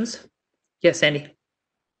last questions? Yes, Andy.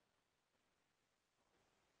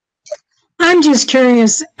 I'm just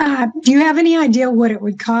curious, do you have any idea what it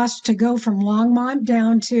would cost to go from Longmont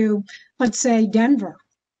down to, let's say, Denver?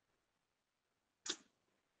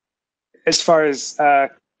 As far as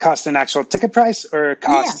cost and actual ticket price or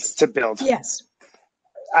cost to build? Yes.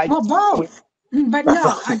 Well, both, but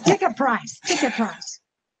no, a ticket price.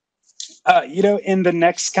 In the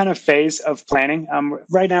next kind of phase of planning,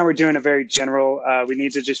 right now we're doing a very general, we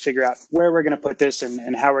need to just figure out where we're going to put this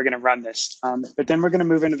and how we're going to run this. But then we're going to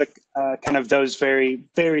move into the kind of those very,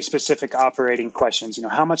 very specific operating questions.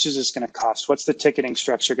 How much is this going to cost? What's the ticketing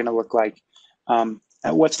structure going to look like?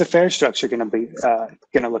 What's the fare structure going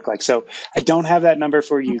to look like? So I don't have that number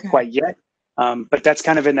for you quite yet, but that's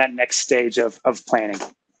kind of in that next stage of planning.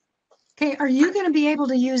 Okay, are you going to be able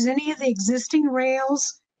to use any of the existing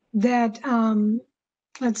rails that,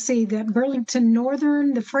 let's see, the Burlington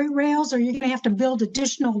Northern, the freight rails, or are you going to have to build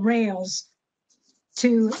additional rails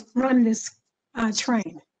to run this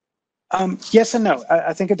train? Yes and no.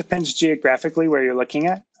 I think it depends geographically where you're looking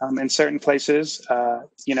at. In certain places,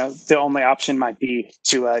 the only option might be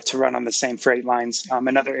to run on the same freight lines.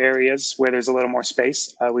 In other areas where there's a little more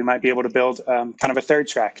space, we might be able to build kind of a third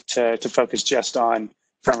track to focus just on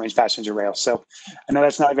front range passenger rail. So I know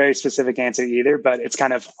that's not a very specific answer either, but it's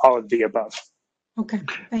kind of all of the above. Okay,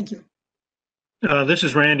 thank you. This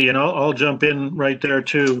is Randy, and I'll jump in right there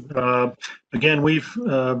too. Again,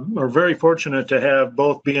 are very fortunate to have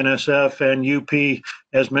both BNSF and UP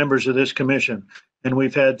as members of this commission. And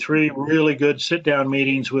we've had 3 really good sit-down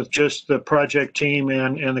meetings with just the project team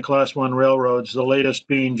and the Class 1 railroads, the latest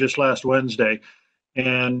being just last Wednesday.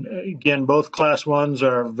 And again, both Class 1s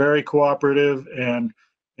are very cooperative, and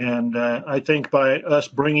I think by us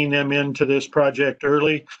bringing them into this project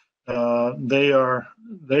early, they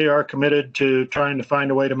are committed to trying to find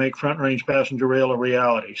a way to make front range passenger rail a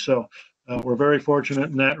reality. So we're very fortunate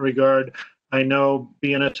in that regard. I know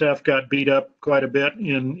BNSF got beat up quite a bit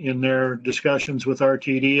in their discussions with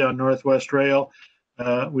RTD on Northwest Rail.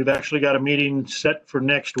 We've actually got a meeting set for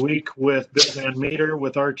next week with Bill Van Meter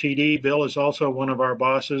with RTD. Bill is also one of our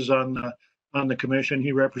bosses on the commission.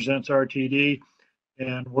 He represents RTD,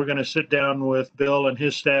 and we're going to sit down with Bill and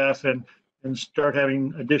his staff and start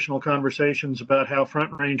having additional conversations about how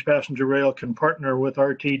front range passenger rail can partner with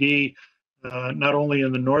RTD, not only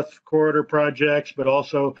in the North Corridor projects, but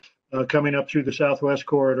also coming up through the Southwest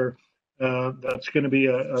Corridor. That's going to be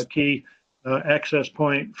a key access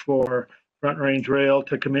point for front range rail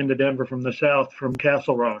to come into Denver from the south from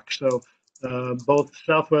Castle Rock. So both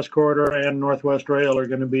Southwest Corridor and Northwest Rail are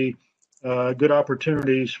going to be good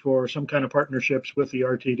opportunities for some kind of partnerships with the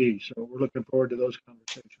RTD. So we're looking forward to those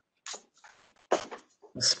conversations.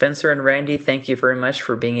 Spencer and Randy, thank you very much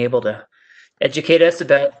for being able to educate us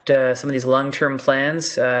about some of these long-term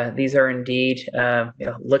plans. These are indeed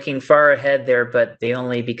looking far ahead there, but they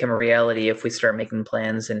only become a reality if we start making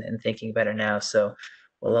plans and thinking about it now. So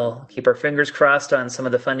we'll all keep our fingers crossed on some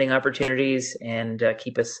of the funding opportunities and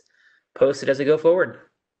keep us posted as we go forward.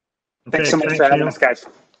 Thanks so much for having us, guys.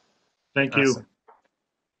 Thank you. Awesome.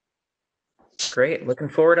 Great. Looking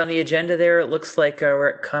forward on the agenda there. It looks like we're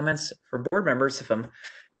at comments for board members, if I'm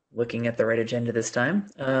looking at the right agenda this time.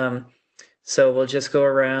 So we'll just go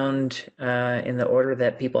around in the order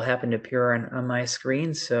that people happen to appear on my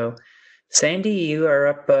screen. So Sandy, you are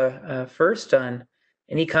up first on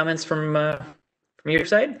any comments from your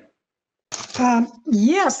side?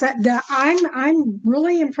 Yes, I'm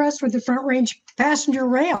really impressed with the front range passenger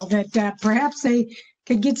rail, that perhaps they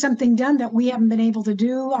could get something done that we haven't been able to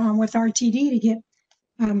do with RTD to get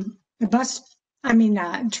the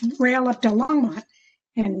rail up to Longmont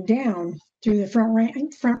and down through the front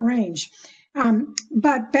range.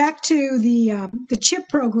 But back to the CHIP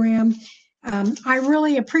program, I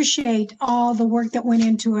really appreciate all the work that went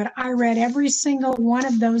into it. I read every single one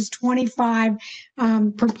of those 25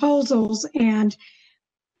 proposals, and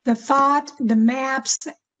the thought, the maps,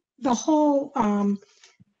 the whole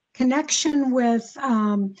connection with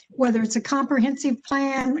whether it's a comprehensive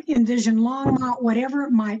plan, Envision Longmont, whatever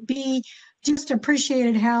it might be, just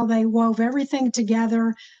appreciated how they wove everything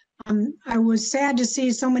together. I was sad to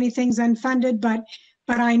see so many things unfunded, but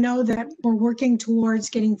but I know that we're working towards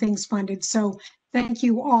getting things funded. So thank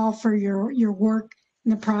you all for your work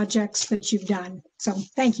and the projects that you've done. So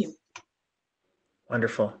thank you.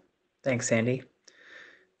 Wonderful. Thanks, Sandy.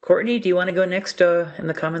 Courtney, do you want to go next in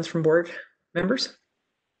the comments from board members?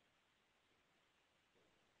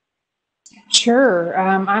 Sure.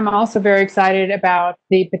 I'm also very excited about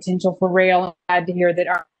the potential for rail. I'm glad to hear that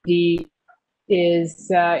R&D is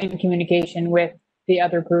in communication with the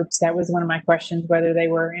other groups. That was one of my questions, whether they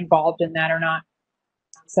were involved in that or not.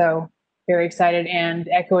 So very excited, and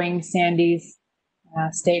echoing Sandy's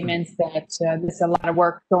statements that there's a lot of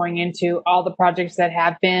work going into all the projects that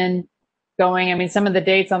have been going. I mean, some of the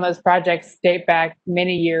dates on those projects date back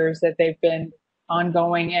many years that they've been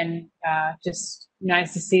ongoing, and just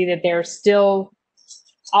nice to see that they're still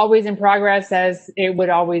always in progress as it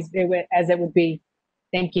would be.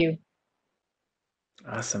 Thank you.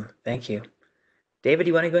 Awesome. Thank you. David,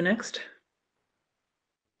 you want to go next?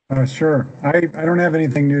 Sure. I don't have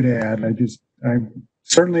anything new to add. I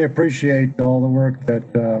certainly appreciate all the work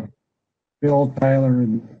that Bill, Tyler,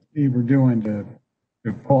 and Eve are doing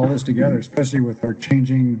to pull this together, especially with our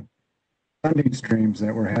changing funding streams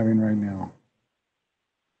that we're having right now.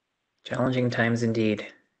 Challenging times indeed.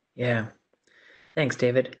 Yeah. Thanks,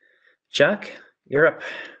 David. Chuck, you're up.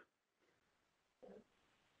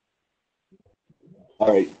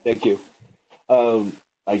 All right, thank you.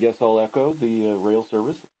 I guess I'll echo the rail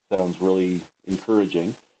service. Sounds really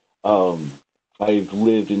encouraging. I've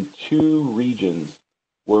lived in 2 regions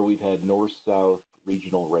where we've had north-south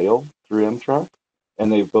regional rail through Amtrak,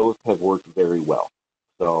 and they both have worked very well.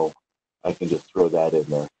 So I can just throw that in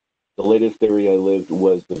there. The latest area I lived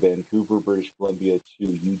was the Vancouver, British Columbia to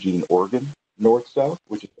Eugene, Oregon, north-south,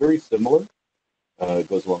 which is very similar. It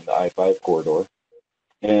goes along the I-5 corridor,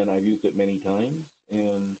 and I've used it many times.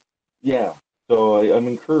 And yeah, so I'm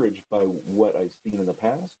encouraged by what I've seen in the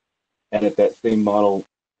past. And if that same model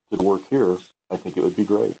could work here, I think it would be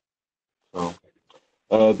great. So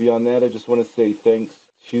beyond that, I just want to say thanks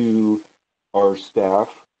to our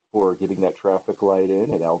staff for getting that traffic light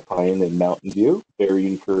in at Alpine and Mountain View. Very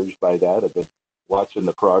encouraged by that. I've been watching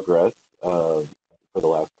the progress for the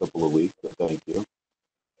last couple of weeks, so thank you.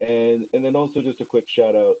 And then also just a quick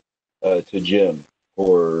shout out to Jim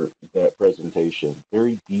for that presentation.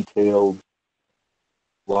 Very detailed,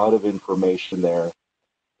 a lot of information there.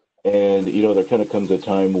 And, you know, there kind of comes a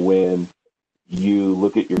time when you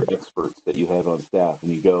look at your experts that you have on staff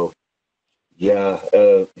and you go, yeah,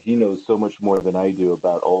 he knows so much more than I do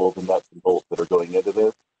about all of the nuts and bolts that are going into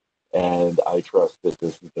this. And I trust that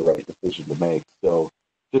this is the right decision to make. So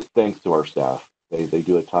just thanks to our staff. They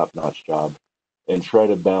do a top-notch job and try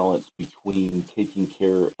to balance between taking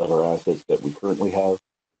care of our assets that we currently have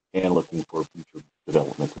and looking for future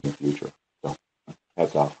developments in the future. So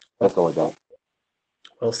that's all. That's all I got.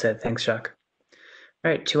 Well said. Thanks, Chuck.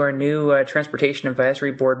 All right, to our new Transportation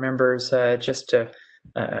Advisory Board members, just a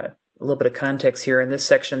little bit of context here. In this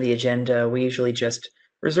section of the agenda, we usually just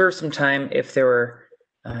reserve some time if there were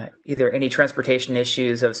either any transportation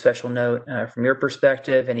issues of special note from your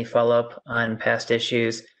perspective, any follow-up on past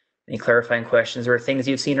issues, any clarifying questions, or things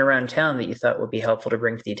you've seen around town that you thought would be helpful to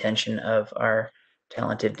bring to the attention of our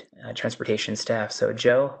talented transportation staff. So,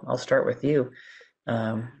 Joe, I'll start with you.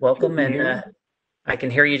 Welcome, and I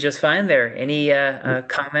can hear you just fine there. Any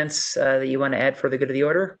comments that you want to add for the good of the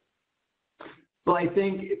order? Well, I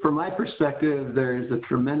think from my perspective, there's a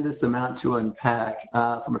tremendous amount to unpack.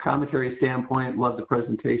 From a commentary standpoint, love the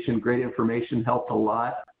presentation. Great information, helped a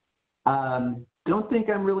lot. Don't think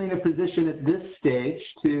I'm really in a position at this stage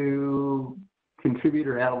to contribute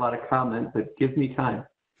or add a lot of comment, but give me time.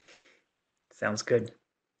 Sounds good.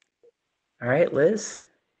 All right, Liz,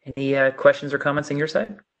 any questions or comments on your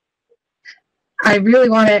side? I really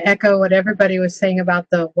want to echo what everybody was saying about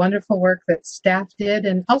the wonderful work that staff did.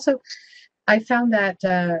 And also, I found that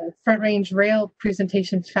Front Range Rail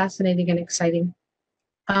presentation fascinating and exciting.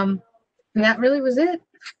 And that really was it.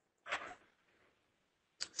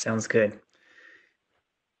 Sounds good.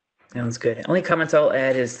 Sounds good. Only comments I'll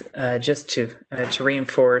add is just to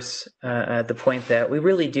reinforce the point that we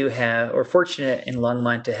really do have, or fortunate in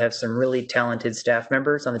Longmont to have some really talented staff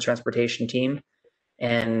members on the transportation team.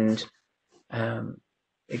 And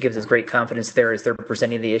it gives us great confidence there as they're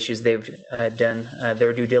presenting the issues they've done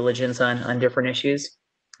their due diligence on different issues.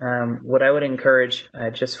 What I would encourage,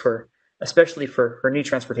 especially for new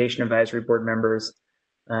transportation advisory board members,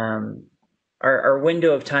 our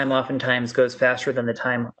window of time oftentimes goes faster than the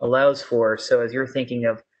time allows for. So as you're thinking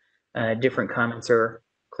of different comments or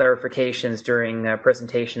clarifications during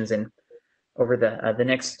presentations and over the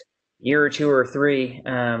next year or two or three,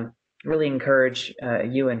 really encourage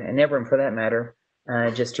you and everyone for that matter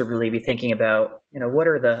just to really be thinking about, what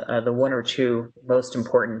are the one or two most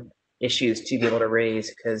important issues to be able to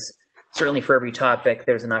raise, because certainly for every topic,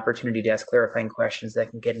 there's an opportunity to ask clarifying questions that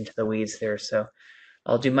can get into the weeds there. So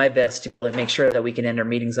I'll do my best to make sure that we can end our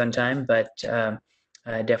meetings on time, but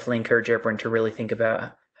I definitely encourage everyone to really think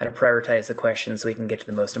about how to prioritize the questions so we can get to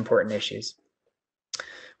the most important issues.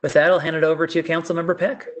 With that, I'll hand it over to Councilmember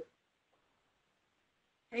Peck.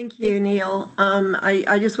 Thank you, Neil.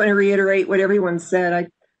 I just want to reiterate what everyone said.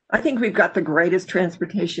 I think we've got the greatest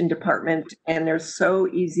transportation department, and they're so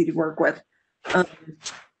easy to work with.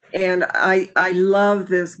 And I love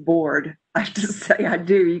this board. I have to say I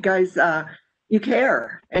do. You guys, you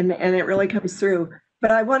care, and it really comes through. But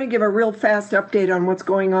I want to give a real fast update on what's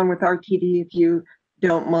going on with RTD, if you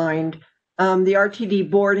don't mind. The RTD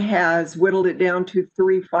board has whittled it down to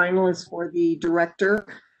 3 finalists for the director,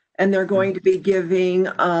 and they're going to be giving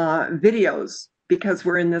videos, because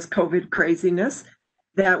we're in this COVID craziness,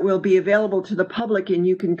 that will be available to the public, and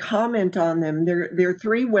you can comment on them. They're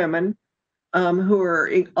 3 women who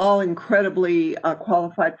are all incredibly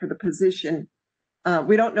qualified for the position.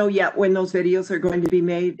 We don't know yet when those videos are going to be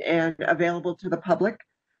made and available to the public,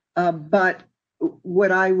 but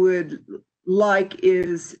what I would like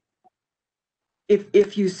is,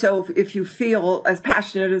 if you feel as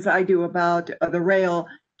passionate as I do about the rail,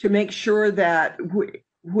 to make sure that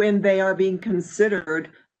when they are being considered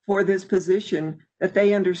for this position, that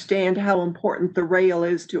they understand how important the rail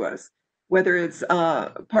is to us, whether it's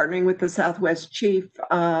partnering with the Southwest Chief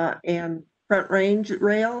and Front Range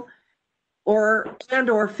Rail, or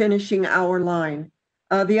finishing our line.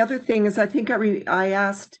 The other thing is, I think I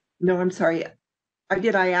asked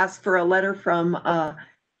for a letter from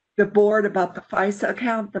the board about the FISA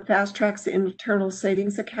account, the Fast Tracks Internal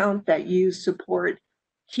Savings Account, that you support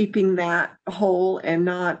keeping that whole and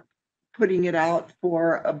not putting it out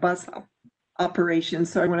for a bus operation.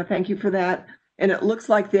 So I want to thank you for that. And it looks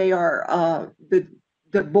like they are,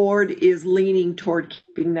 the board is leaning toward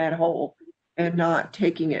keeping that whole and not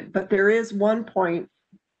taking it. But there is one point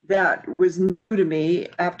that was new to me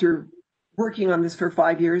after working on this for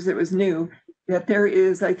 5 years. It was new that there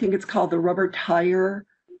is, I think it's called the rubber tire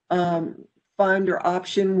fund or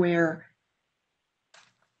option, where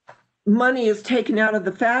money is taken out of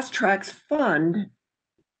the Fast Tracks fund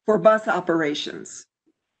for bus operations.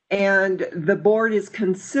 And the board is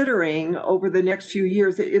considering over the next few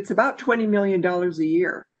years, it's about $20 million a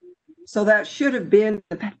year. So that should have been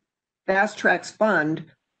the Fast Tracks fund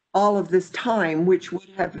all of this time, which would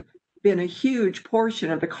have been a huge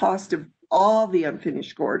portion of the cost of all the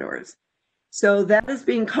unfinished corridors. So that is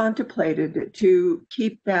being contemplated, to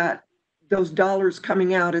keep those dollars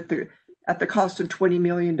coming out at the cost of $20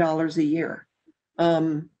 million a year.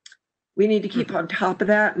 We need to keep on top of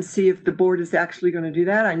that and see if the board is actually going to do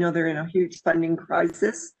that. I know they're in a huge funding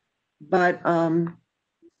crisis, but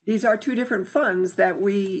these are 2 different funds that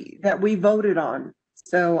we voted on.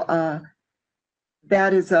 So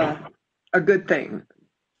that is a good thing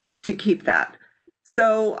to keep that.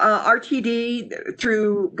 So RTD,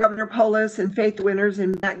 through Governor Polis and Faith Winters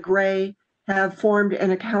and Matt Gray, have formed an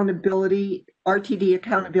RTD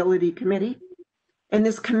accountability committee. And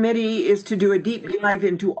this committee is to do a deep dive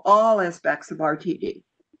into all aspects of RTD,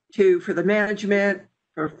 for the management,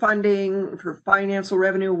 for funding, for financial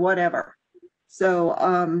revenue, whatever.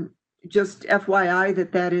 So just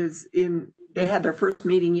FYI that is they had their first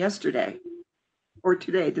meeting yesterday, or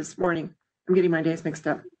this morning. I'm getting my days mixed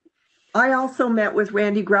up. I also met with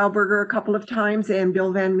Randy Grauberger a couple of times and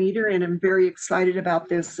Bill Van Meter, and I'm very excited about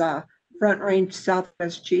this Front Range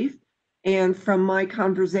Southwest Chief. And from my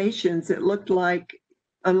conversations, it looked like,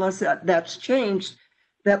 unless that's changed,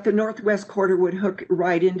 that the Northwest Corridor would hook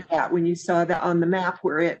right into that. When you saw that on the map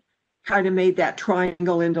where it kind of made that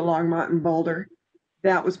triangle into Longmont and Boulder,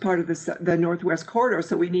 that was part of the Northwest Corridor.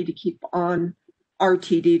 So we need to keep on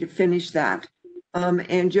RTD to finish that.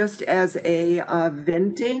 And just as a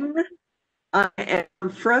venting, I am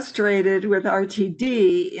frustrated with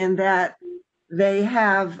RTD in that they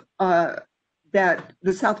have that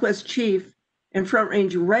the Southwest Chief and Front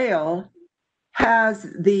Range Rail has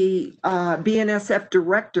the BNSF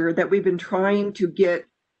director that we've been trying to get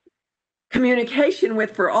communication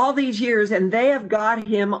with for all these years, and they have got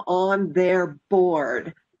him on their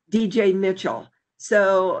board, DJ Mitchell.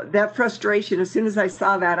 So that frustration, as soon as I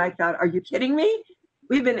saw that, I thought, are you kidding me?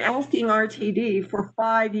 We've been asking RTD for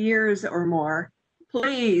 5 years or more,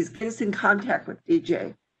 please get us in contact with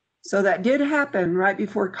DJ. So that did happen right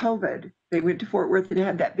before COVID. They went to Fort Worth and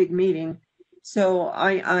had that big meeting. So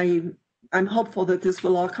I'm hopeful that this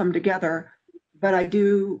will all come together, but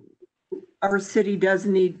our city does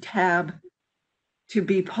need TAB to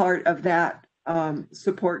be part of that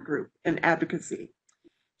support group and advocacy.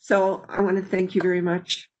 So I want to thank you very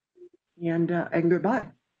much, and goodbye.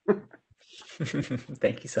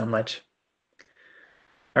 Thank you so much.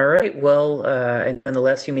 All right. Well, in the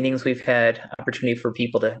last few meetings, we've had opportunity for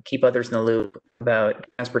people to keep others in the loop about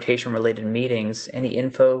transportation-related meetings. Any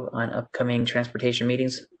info on upcoming transportation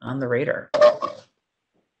meetings on the radar?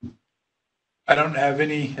 I don't have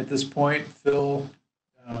any at this point. Phil,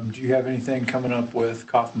 do you have anything coming up with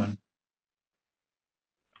Kaufman?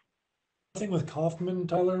 Nothing with Kaufman,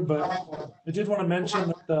 Tyler, but I did want to mention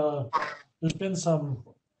that there's been some,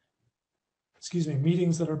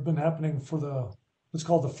 meetings that have been happening for what's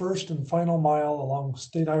called the first and final mile along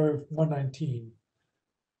State Highway 119.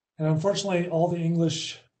 And unfortunately, all the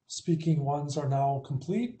English speaking ones are now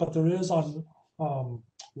complete, but there is on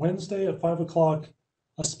Wednesday at 5 o'clock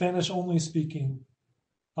a Spanish only speaking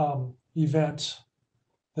event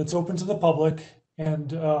that's open to the public.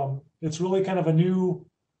 And it's really kind of a new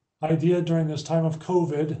idea during this time of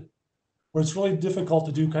COVID, where it's really difficult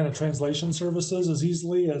to do kind of translation services as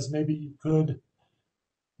easily as maybe you could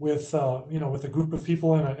with with a group of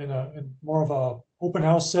people in more of a open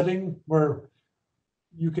house setting, where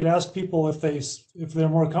you could ask people if they're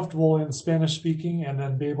more comfortable in Spanish speaking, and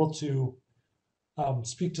then be able to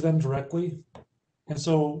speak to them directly. And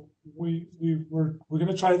so we're going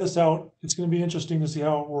to try this out. It's going to be interesting to see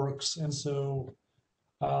how it works. And so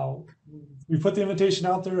we put the invitation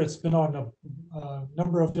out there. It's been on a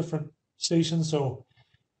number of different stations. So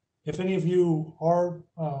if any of you are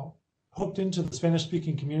hooked into the Spanish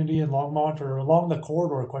speaking community in Longmont or along the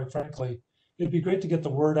corridor, quite frankly, it'd be great to get the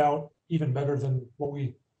word out even better than what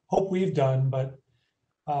we hope we've done. But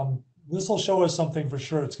this will show us something for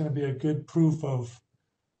sure. It's going to be a good proof of,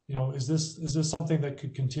 is this something that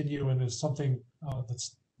could continue, and is something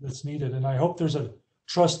that's needed. And I hope there's a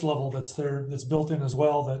trust level that's built in as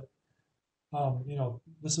well, that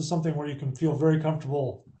this is something where you can feel very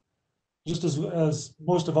comfortable, just as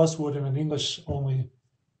most of us would in an English only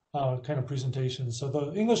kind of presentation. So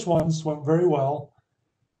the English ones went very well.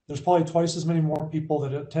 There's probably twice as many more people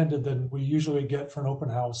that attended than we usually get for an open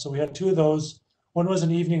house. So we had 2 of those. One was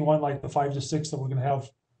an evening one, like the 5 to 6 that we're going to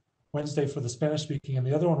have Wednesday for the Spanish speaking, and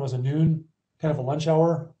the other one was a noon, kind of a lunch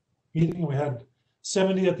hour meeting. We had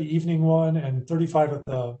 70 at the evening one and 35 at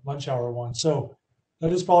the lunch hour one. So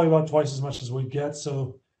that is probably about twice as much as we get.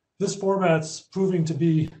 So this format's proving to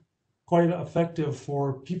be quite effective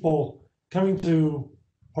for people coming to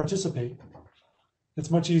participate. It's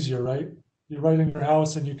much easier, right? You're right in your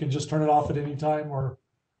house and you can just turn it off at any time, or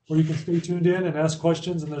you can stay tuned in and ask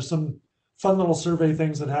questions. And there's some fun little survey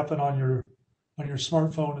things that happen on your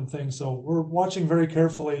smartphone and things. So we're watching very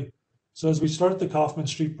carefully. So as we start the Kaufman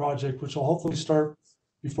Street project, which will hopefully start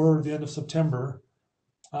before the end of September,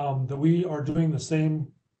 that we are doing the same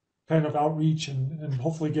kind of outreach and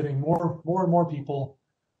hopefully getting more and more people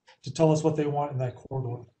to tell us what they want in that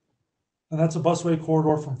corridor. And that's a busway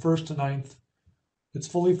corridor from 1st to 9th. It's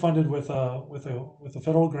fully funded with a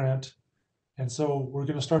federal grant. And so we're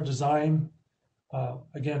going to start design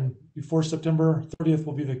again before September 30th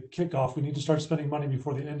will be the kickoff. We need to start spending money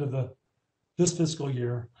before the end of this fiscal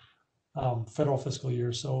year, federal fiscal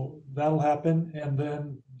year. So that'll happen, and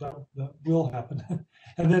then that will happen.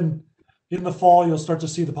 And then in the fall, you'll start to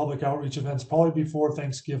see the public outreach events probably before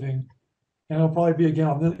Thanksgiving, and it'll probably be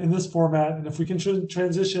again in this format. And if we can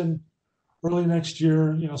transition early next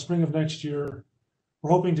year, spring of next year, we're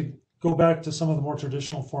hoping to go back to some of the more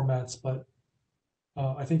traditional formats. But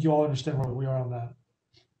I think you all understand where we are on that.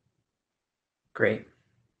 Great.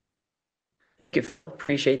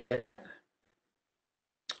 Appreciate that.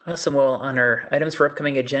 Awesome. Well, on our items for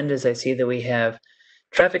upcoming agendas, I see that we have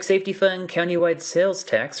Traffic Safety Fund, Countywide Sales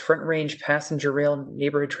Tax, Front Range Passenger Rail,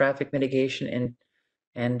 Neighborhood Traffic Mitigation,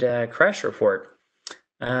 and Crash Report.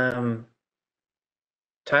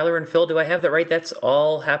 Tyler and Phil, do I have that right? That's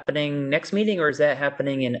all happening next meeting, or is that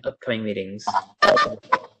happening in upcoming meetings?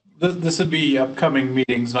 This would be upcoming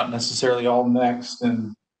meetings, not necessarily all next.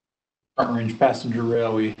 And Front Range Passenger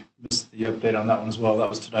Rail, we missed the update on that one as well. That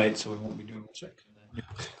was tonight, so we won't be doing a check.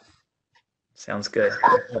 Sounds good.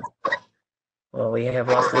 Well, we have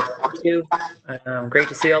lots to look forward to. Great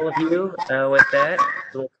to see all of you. With that,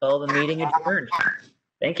 we'll call the meeting adjourned.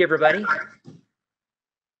 Thank you, everybody.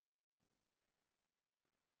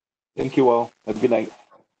 Thank you all. Have a good night.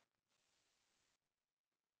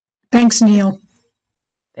 Thanks, Neil.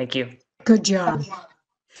 Thank you. Good job.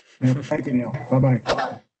 Yeah, thank you, Neil. Bye-bye.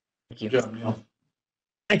 Thank you. Good job, Neil.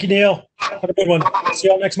 Thank you, Neil. Have a good one. See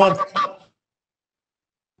you all next month.